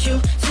with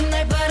you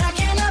tonight, but I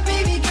cannot,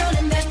 baby girl,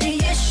 and that's the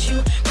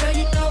issue. Girl,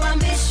 you know I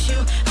miss you.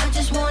 I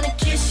just wanna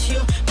kiss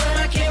you, but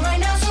I can't right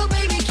now, so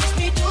baby, kiss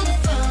me through the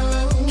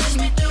phone. Kiss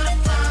me through the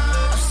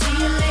phone. I'll see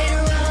you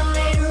later on,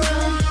 later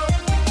on.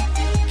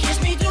 Kiss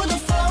me through the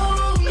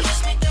phone.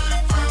 Kiss me through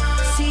the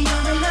phone. See you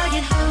when I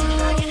get home.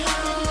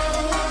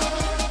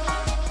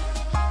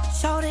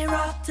 Shorty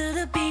rock to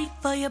the beat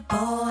for your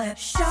boy.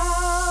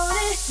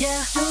 Shorty,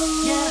 yeah,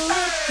 yeah,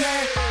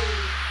 yeah.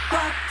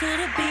 Rock to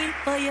the beat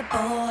for your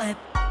boy.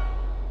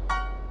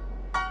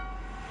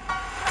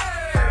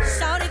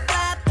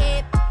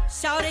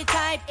 shorty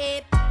type,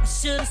 I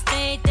should've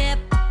stayed there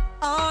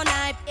all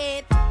night,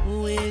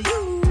 with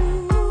you,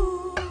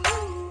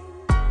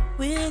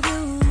 with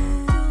you.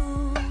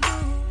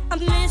 I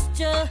missed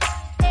your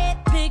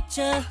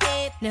picture,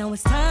 now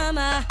it's time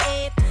I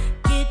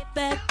get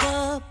back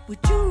up with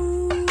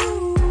you,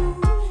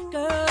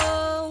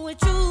 girl,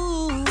 with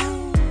you.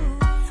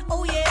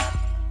 Oh yeah,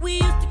 we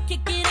used to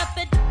kick it up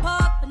at the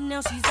park, but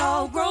now she's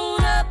all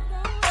grown up.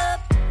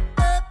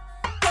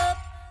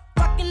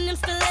 Rocking them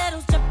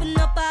stilettos, jumping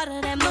up out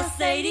of that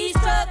Mercedes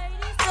truck.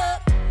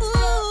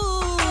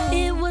 Ooh,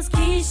 it was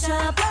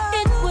Keisha,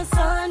 it was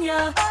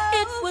Sonia,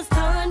 it was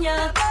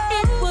Tanya,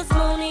 it was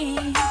Moni,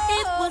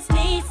 it was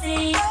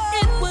Niecy,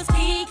 it was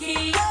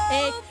Kiki.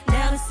 Hey,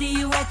 now to see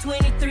you at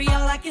 23,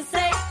 all I can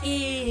say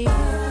is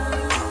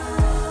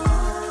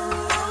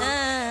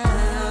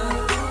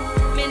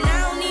man, I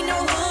don't need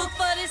no hook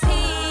for this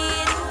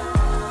head.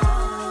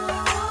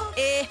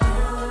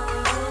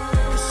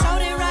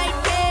 Shorty right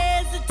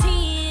there's a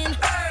 10,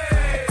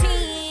 a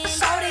 10.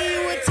 Shorty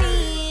you a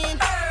 10,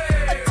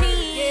 a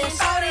 10.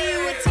 Shorty you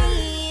a 10,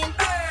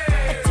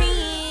 a 10.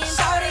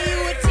 Shorty you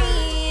a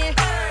 10,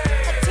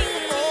 a 10.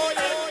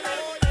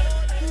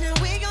 Now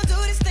we gon' do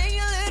this thing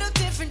a little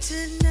different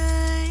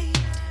tonight.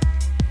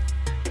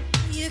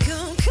 You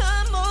gon'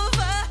 come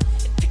over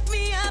and pick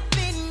me up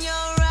in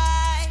your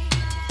ride.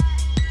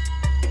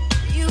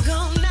 You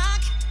gon'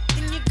 knock,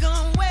 then you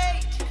gon'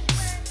 wait.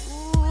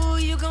 Ooh,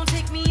 you gon'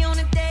 take me on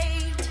a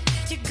date.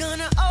 You're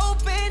gonna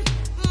open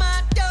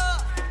my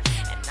door,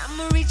 and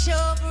I'ma reach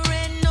over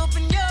and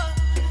open yours.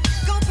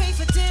 Gon' pay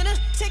for dinner,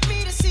 take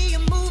me to see a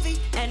movie,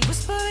 and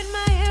whisper in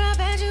my ear, I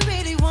bet you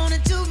really wanna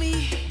do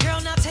me.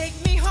 Girl, now take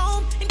me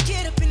home and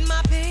get up in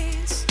my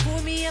pants.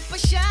 Pour me up a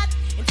shot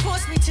and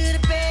force me to the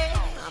bed.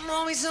 I'm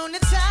always on the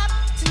top,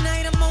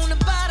 tonight I'm on the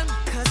bottom,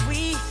 cause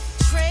we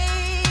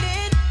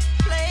trading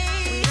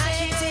places. When I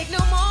can't take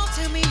no more,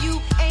 tell me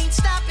you ain't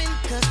stopping,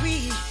 cause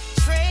we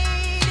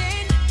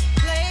trading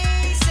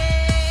places.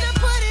 Now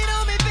put it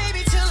on me,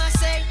 baby, till I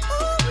say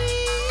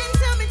ooh-wee, and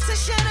tell me to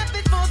shut up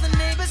before the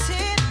neighbors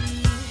hear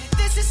me.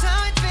 This is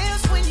how it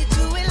feels when you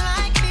do it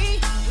like me.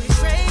 We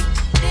trading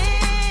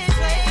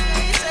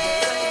places.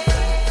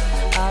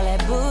 All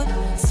that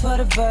boots for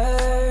the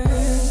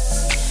birds.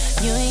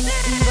 You ain't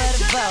nothing but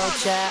a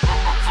vulture.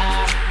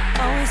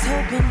 Always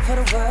hoping for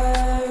the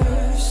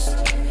worst,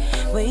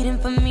 waiting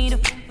for me to.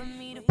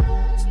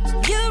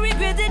 You'll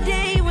regret the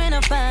day when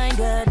I find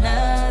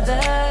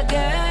another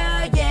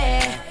girl,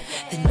 yeah.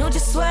 They know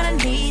just what I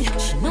need,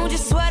 she know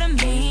just what I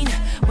mean.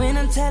 When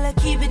I tell her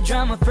keep it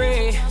drama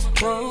free.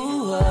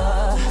 Whoa,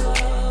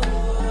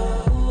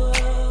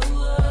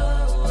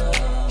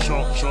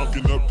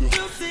 Chalking up the.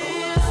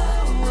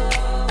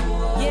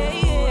 yeah,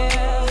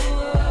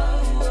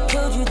 yeah.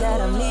 Told you that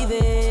I'm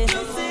leaving.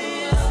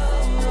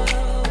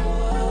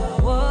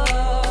 Whoa.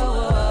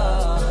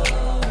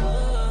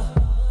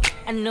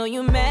 I know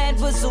you're mad,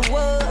 but so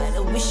what? I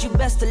wish you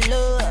best of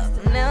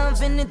luck. Now I'm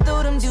finna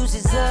throw them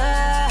deuces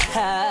up.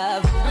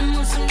 I'm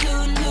on some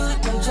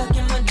loot, I'm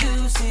chucking my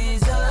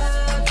deuces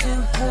up to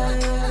her.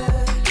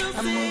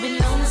 I'm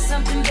moving on to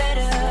something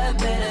better,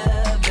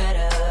 better,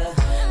 better.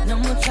 No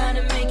more trying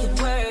to make it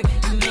work.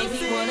 You make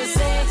me wanna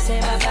say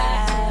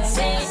bye-bye,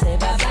 say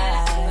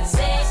bye-bye,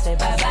 say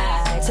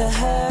bye-bye to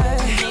her.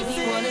 You make me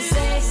wanna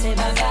say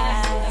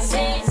bye-bye,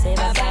 say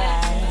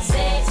bye-bye,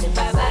 say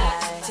bye-bye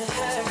to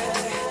her.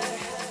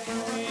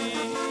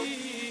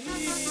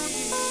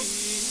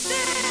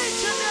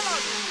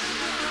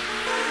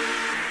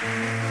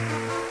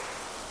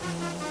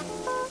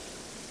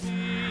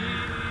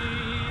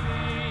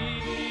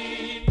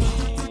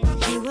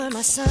 You were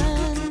my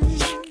sun,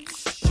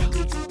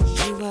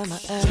 you were my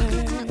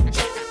earth.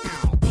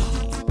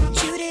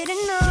 You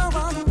didn't know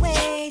all the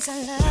ways I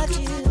loved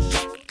you,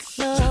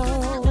 no.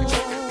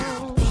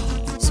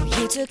 So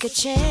you took a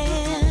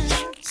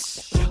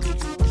chance and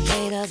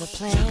made other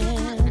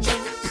plans,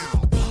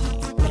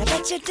 but I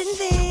bet you didn't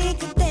think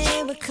that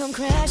they would come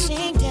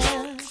crashing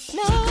down,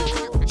 no.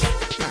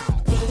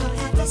 You don't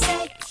have to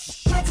say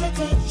what you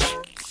did,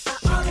 I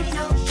already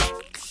know.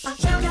 I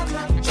found out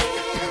right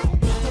there.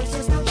 There's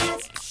just no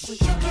chance when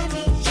you and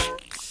me,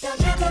 there'll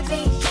never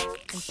be.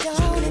 And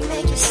don't it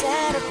make you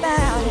sad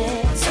about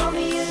it? Told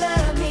me you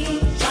love me,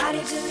 why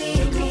did you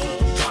leave me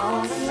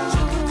all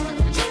alone?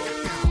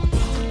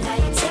 Now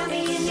you tell me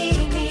you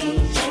need me,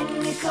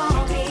 when you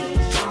call me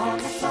on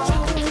the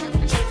phone.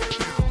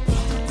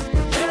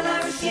 Girl, I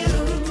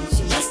refuse,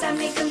 you must have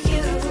me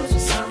confused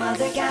with some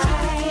other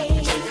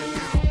guy.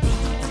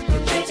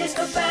 Your bridges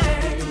were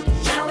burned,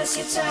 now it's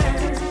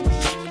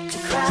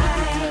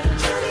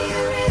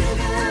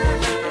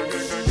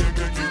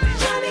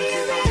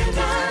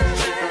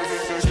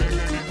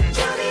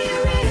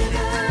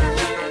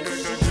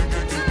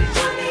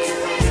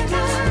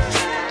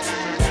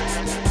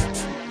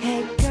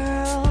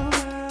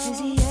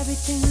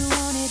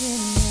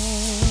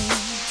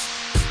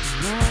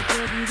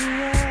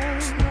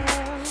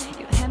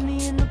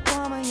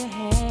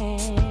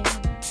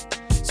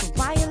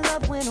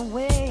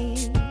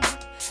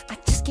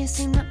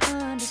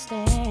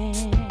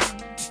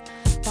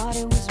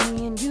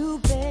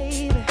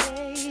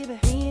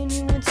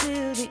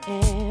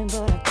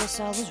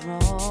I was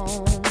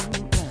wrong.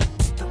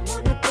 Don't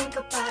wanna think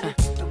about it,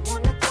 don't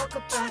wanna talk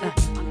about it.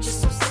 I'm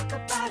just so sick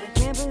about it.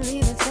 Can't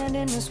believe it's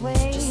ending this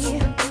way. Just so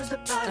confused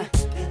about it,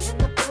 feeling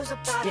the blues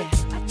about it.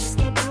 I just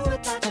can't do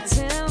without you.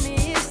 Tell me,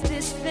 is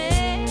this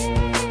fair?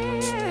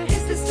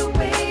 Is this the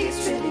way it's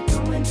really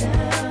going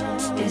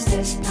down? Is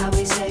this how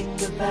we say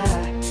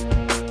goodbye?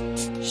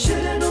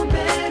 Should've known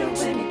better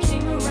when you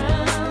came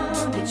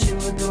around that you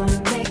were gonna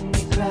make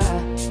me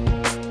cry.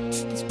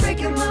 It's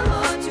breaking my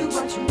heart to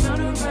watch you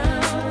run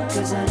around,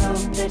 'cause I know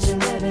that you're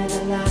living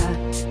a lie.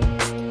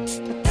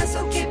 But that's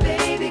okay,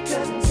 baby,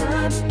 'cause in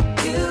time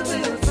you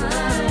will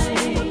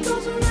find what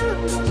goes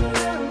around, goes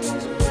around,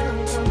 goes around,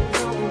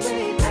 comes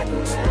way back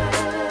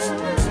around.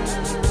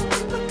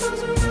 What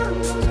goes around,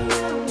 goes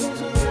around,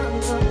 goes around,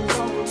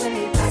 comes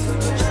way back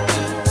around.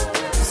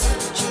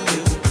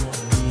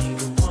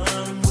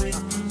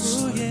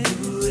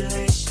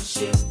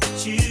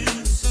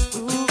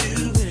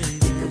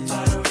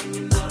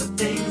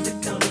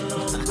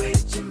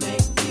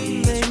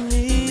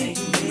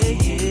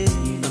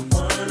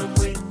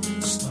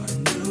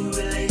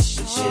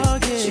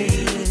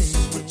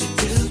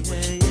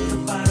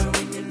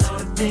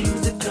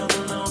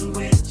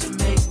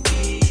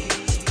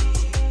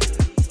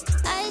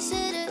 I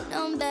should've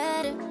known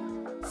better.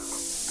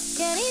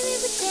 Can't even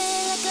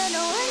pretend like I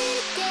don't want it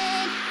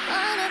again.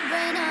 On a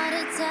brain all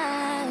the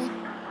time.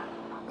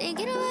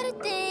 Thinking about the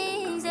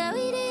things that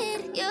we did.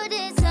 You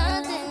did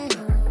something.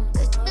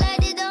 'Cause like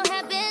this don't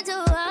happen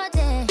too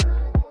often.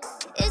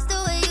 It's the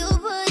way you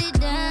put it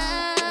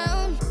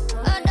down.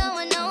 Although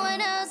when no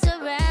one else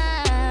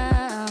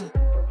around.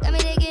 Got me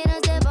taking a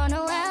step on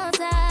the wild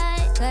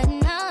side.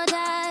 Cutting all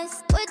ties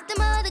with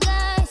them other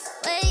guys.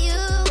 Where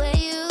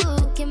you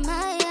look in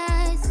my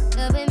eyes.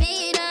 Loving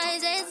me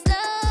nice and slow.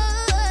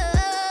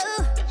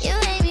 You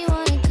made me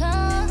wanna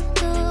come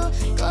through.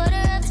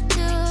 Quarter after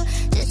 2,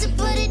 just to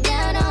put it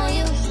down on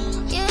you.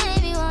 You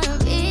made me wanna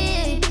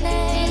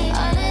replay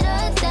all of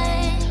those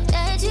things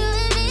that you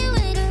and me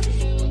went through.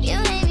 You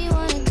made me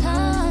wanna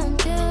come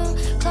through.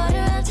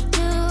 Quarter after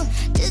 2,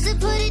 just to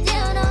put it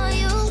down on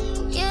you.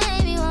 You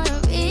made me wanna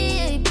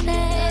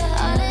replay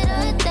all of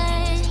those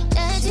things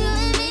that you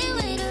and me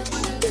went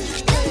through.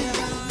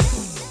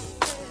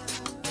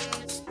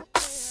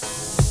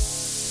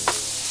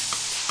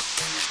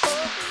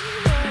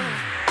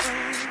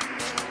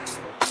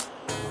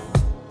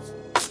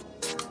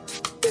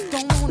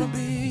 Don't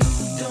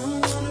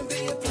wanna be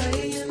a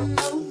player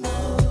no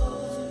more.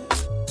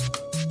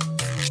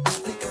 I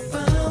think I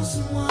found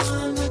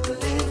someone I could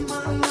live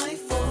my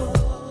life for.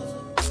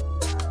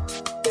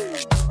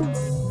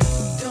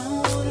 Don't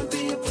wanna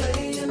be a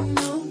player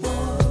no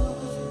more.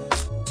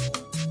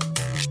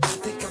 I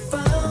think I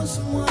found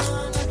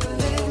someone I could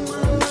live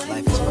my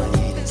life for.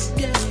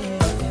 Yeah.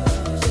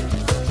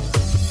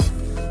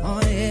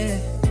 Oh yeah.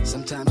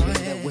 Sometimes you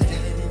end up with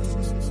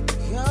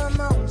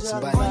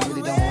somebody you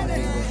really don't want to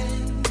be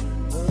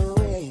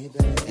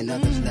with, and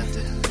nothing's left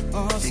to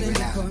figure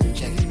it out.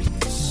 Check it.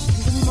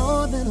 She's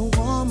more than a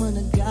woman, a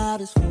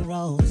goddess for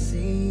all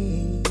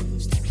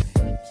seas.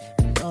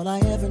 And all I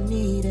ever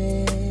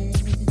needed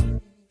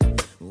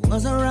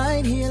was her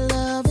right here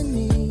loving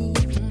me.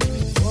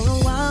 For a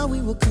while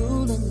we were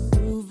cool in the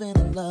groove and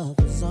a love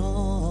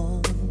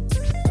song,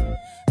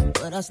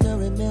 but I still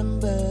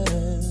remember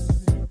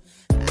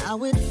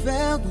how it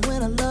felt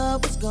when our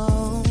love was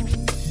gone.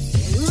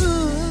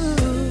 Ooh,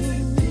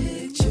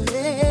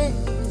 yeah.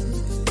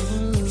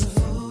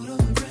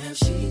 Photograph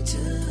she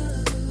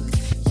took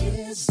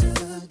years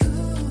ago.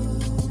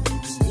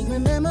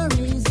 Secret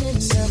memories in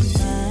her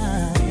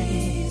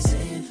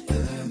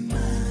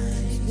mind.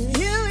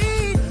 You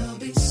will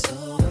be so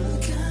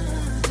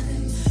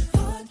unkind.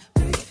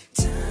 Heartbreak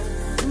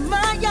time.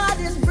 My God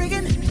is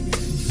breaking.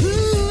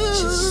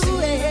 Ooh,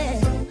 yeah.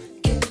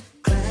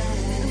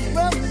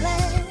 Rolling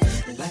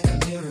like a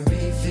mirror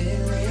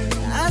revealing.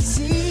 I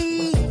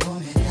see you. Oh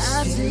yeah.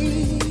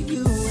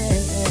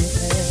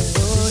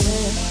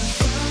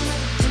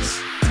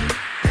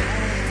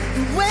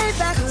 Way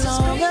back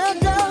long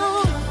ago,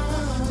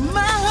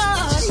 my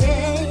heart,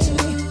 yeah.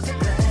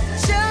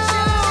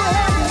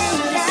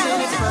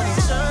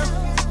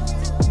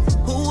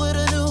 Who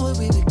would've knew what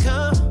we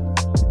become?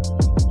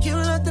 You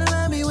love to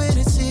love me when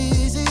it's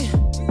easy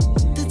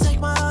to take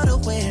my heart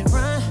away and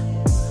run.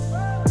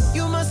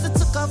 You must've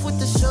took off with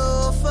the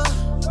chauffeur.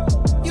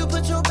 You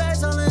put your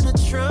bags all in the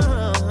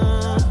trunk.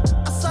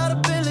 I saw the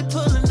Billy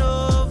pulling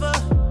over.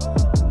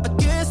 I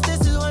guess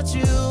this is what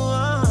you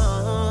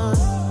want.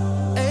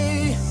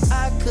 Hey,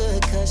 I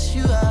could cuss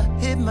you out,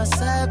 hit my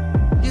side.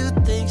 You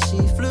think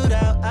she flew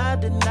out, I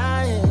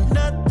deny it.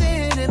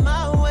 Nothing in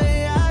my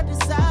way, I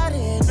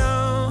decided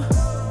no.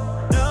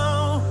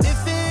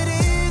 If it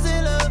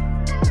isn't love,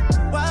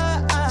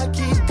 why I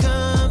keep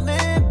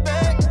coming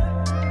back?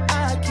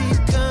 I keep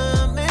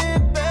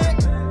coming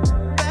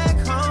back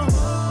home.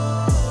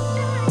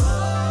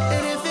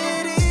 And if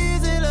it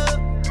isn't love,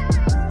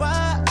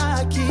 why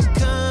I keep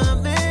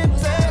coming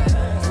back?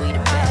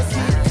 I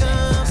keep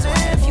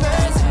coming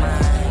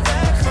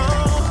back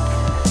home.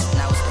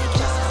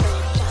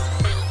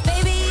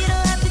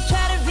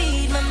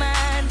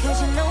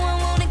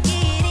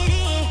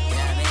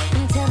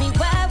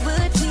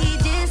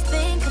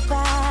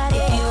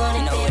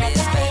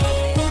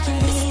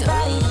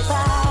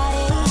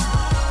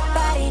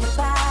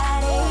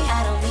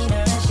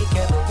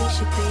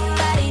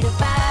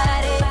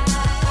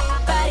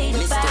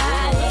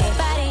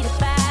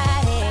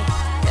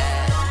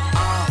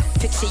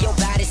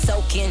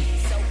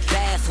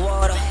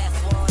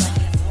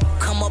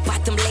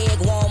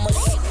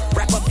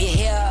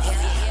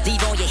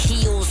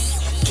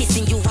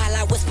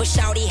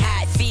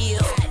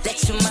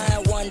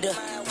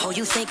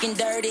 you thinking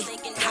dirty.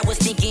 I was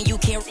thinking you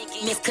can't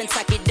miss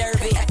Kentucky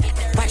Derby.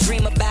 Why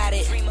dream about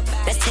it?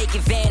 Let's take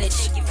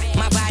advantage.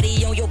 My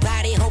body on your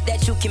body, hope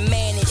that you can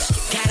manage.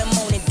 Got him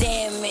on it,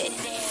 damn it,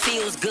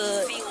 feels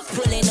good.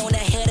 Pulling on the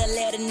header,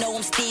 let her know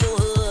I'm still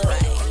hood.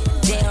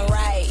 Damn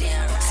right,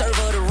 serve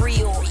her the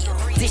real.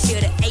 This year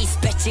the ace,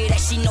 bet you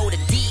that she know the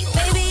deal.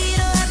 Baby, you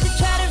don't have to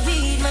try to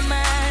read my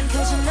mind,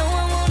 cause you know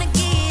I wanna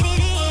get it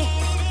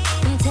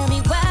in. And tell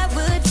me why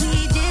would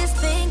we just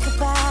think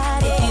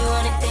about it? If you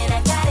want it, then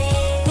I got it.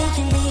 We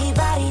can leave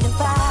body to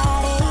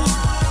body,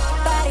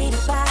 body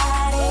to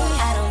body.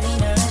 I don't mean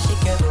to rush it,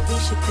 girl, but we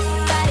should be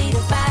body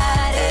to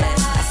body.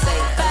 I say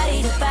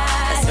body to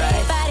body,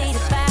 right. Body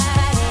to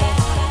body.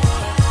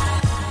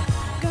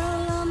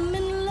 Girl, I'm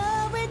in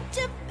love with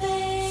you,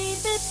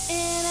 baby,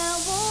 and I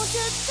want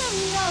you to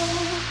know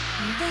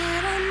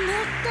that I'm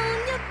hooked on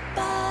your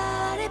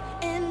body,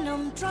 and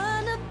I'm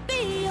trying to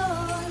be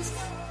yours.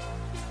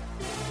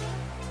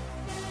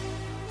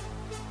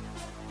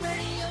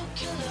 Radio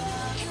killer,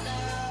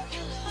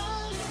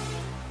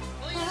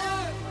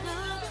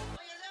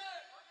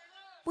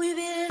 we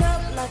beat it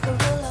up like a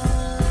gorilla.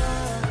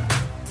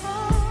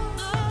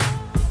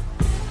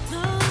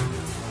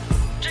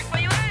 Chick,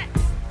 where you at?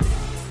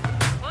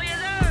 Oh, yes,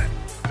 sir.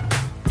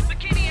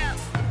 Bikini up.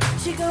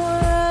 She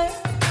going right,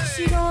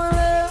 she going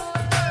left.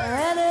 I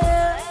had to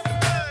help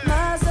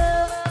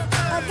myself.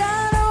 I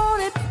got on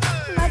it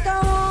like I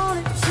want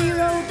it. She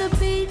rode the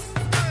beat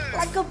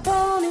like a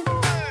pony.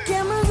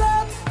 Cameras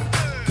up,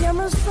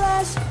 cameras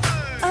flash.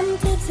 I'm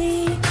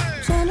tipsy,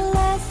 trying to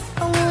last.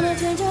 I wanna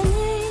change her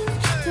name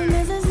to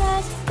Mrs.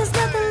 Nash. There's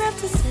nothing left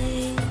to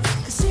say,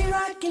 cause she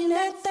rockin'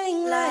 that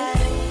thing like.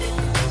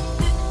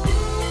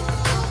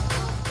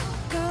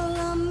 Girl,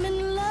 I'm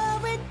in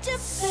love with you,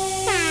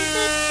 baby,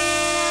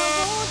 and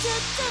I want you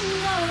to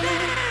know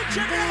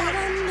that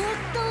I'm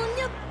hooked on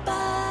your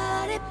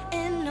body,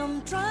 and I'm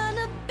trying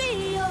to be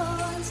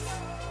yours.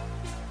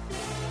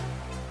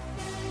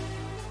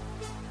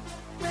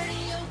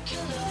 Radio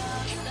killer.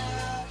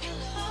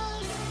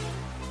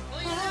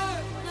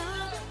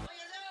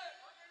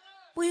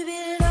 We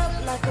beat it up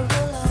like a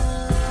gorilla.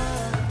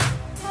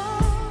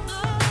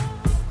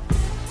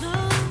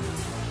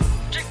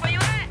 Chick, where you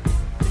at?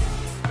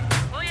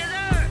 Oh, yes,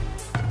 sir.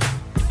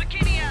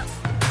 Bikini up.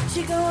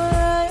 She going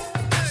right,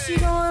 she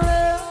going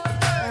left.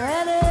 I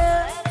had to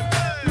help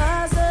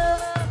myself.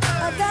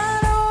 I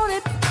got on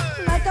it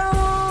like I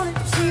want it.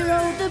 She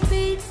rode the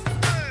beat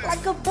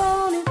like a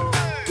pony.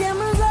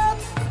 Cameras up,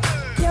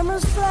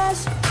 cameras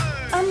flash.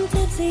 I'm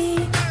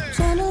tipsy,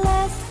 trying to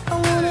last. I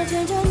wanna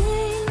change her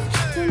name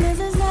to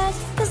Mrs. Nash.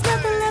 There's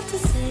nothing left to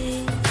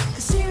say,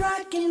 cause she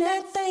rockin'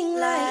 that thing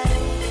like.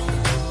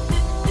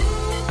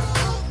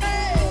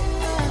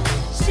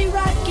 She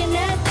rockin'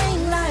 that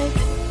thing like.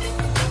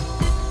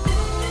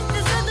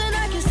 There's nothing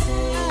I can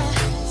say.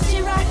 She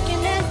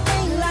rockin' that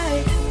thing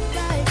like.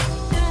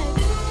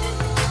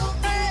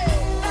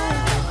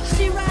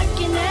 She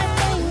rockin' that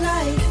thing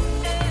like.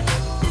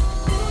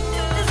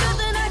 There's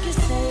nothing I can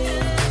say.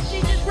 She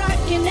just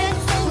rockin' that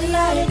thing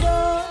like.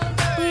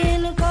 We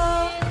in the car,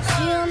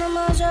 she under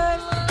my shirt,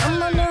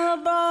 I'm under her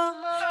bra.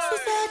 She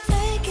said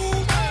take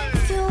it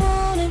if you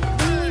want it.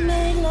 Then we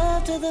made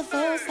love to the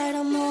first light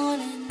of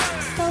morning.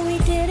 So we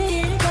did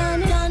it,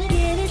 done it,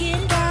 get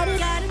it, got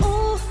it.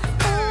 Ooh,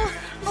 ooh,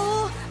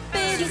 ooh,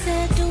 baby. She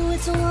said do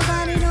it so her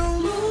body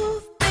don't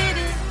move,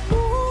 baby.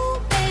 Ooh,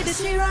 baby,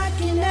 she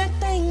rockin' that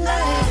thing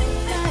like.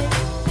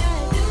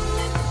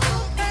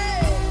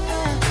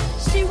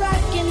 She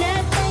rockin'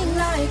 that thing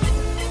like.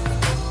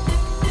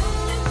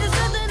 There's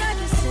nothing I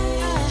can say.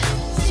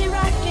 She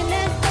rockin'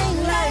 that thing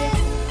like.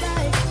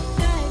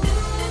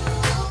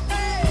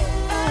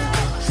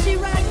 She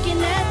rockin'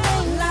 that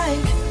thing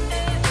like.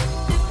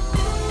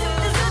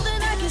 There's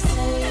nothing I can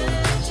say.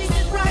 She's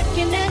just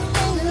rockin' that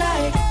thing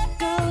like.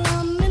 Girl,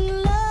 I'm in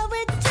love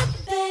with you,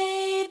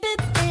 baby,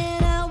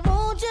 and I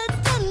want you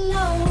to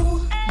know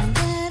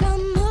that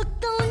I'm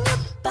hooked on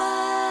your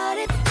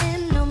body,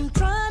 and I'm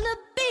trying to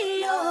be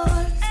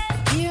yours.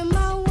 Hear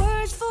my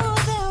words for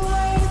their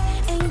worth,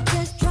 ain't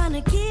just trying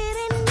to get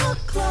in your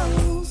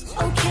clothes.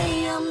 Okay,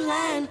 I'm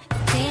lying,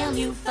 damn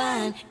you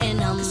fine, and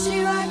I'm.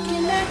 She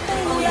rockin' that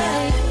thing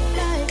like.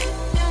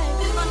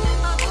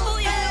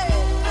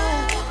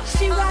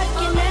 She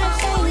rockin' that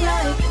thing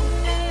like.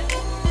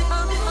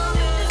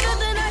 There's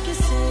nothing I can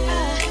say.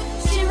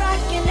 She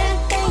rockin' that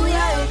thing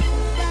like.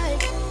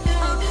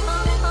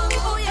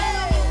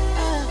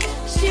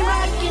 She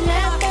rockin'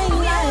 that thing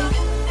like.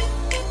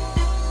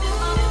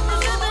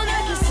 There's nothing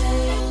I can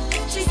say.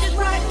 She's just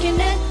rockin'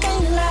 that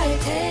thing like.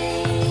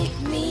 Take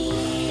me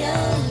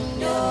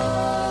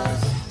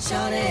yours,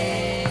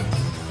 shawty.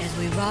 As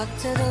we rock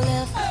to the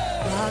left,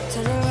 rock to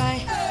the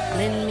right.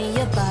 Lend me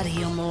your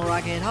body, I'ma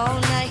rock it all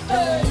night.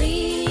 Don't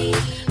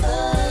leave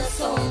us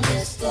on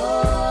this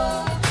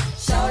floor,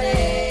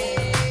 shawty.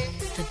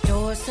 The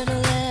doors to the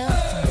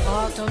left,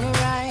 parked on the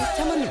right.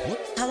 Tell me,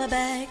 holla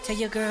back, tell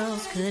your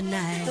girls good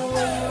night. The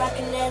way you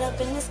rockin' that up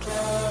in this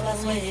club, I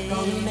swear you're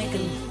gonna make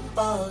 'em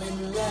fall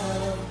in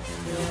love.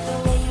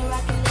 The way you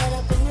rockin' that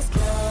up in this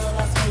club,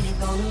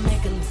 gonna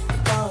make 'em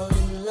fall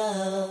in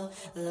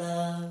love,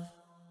 love.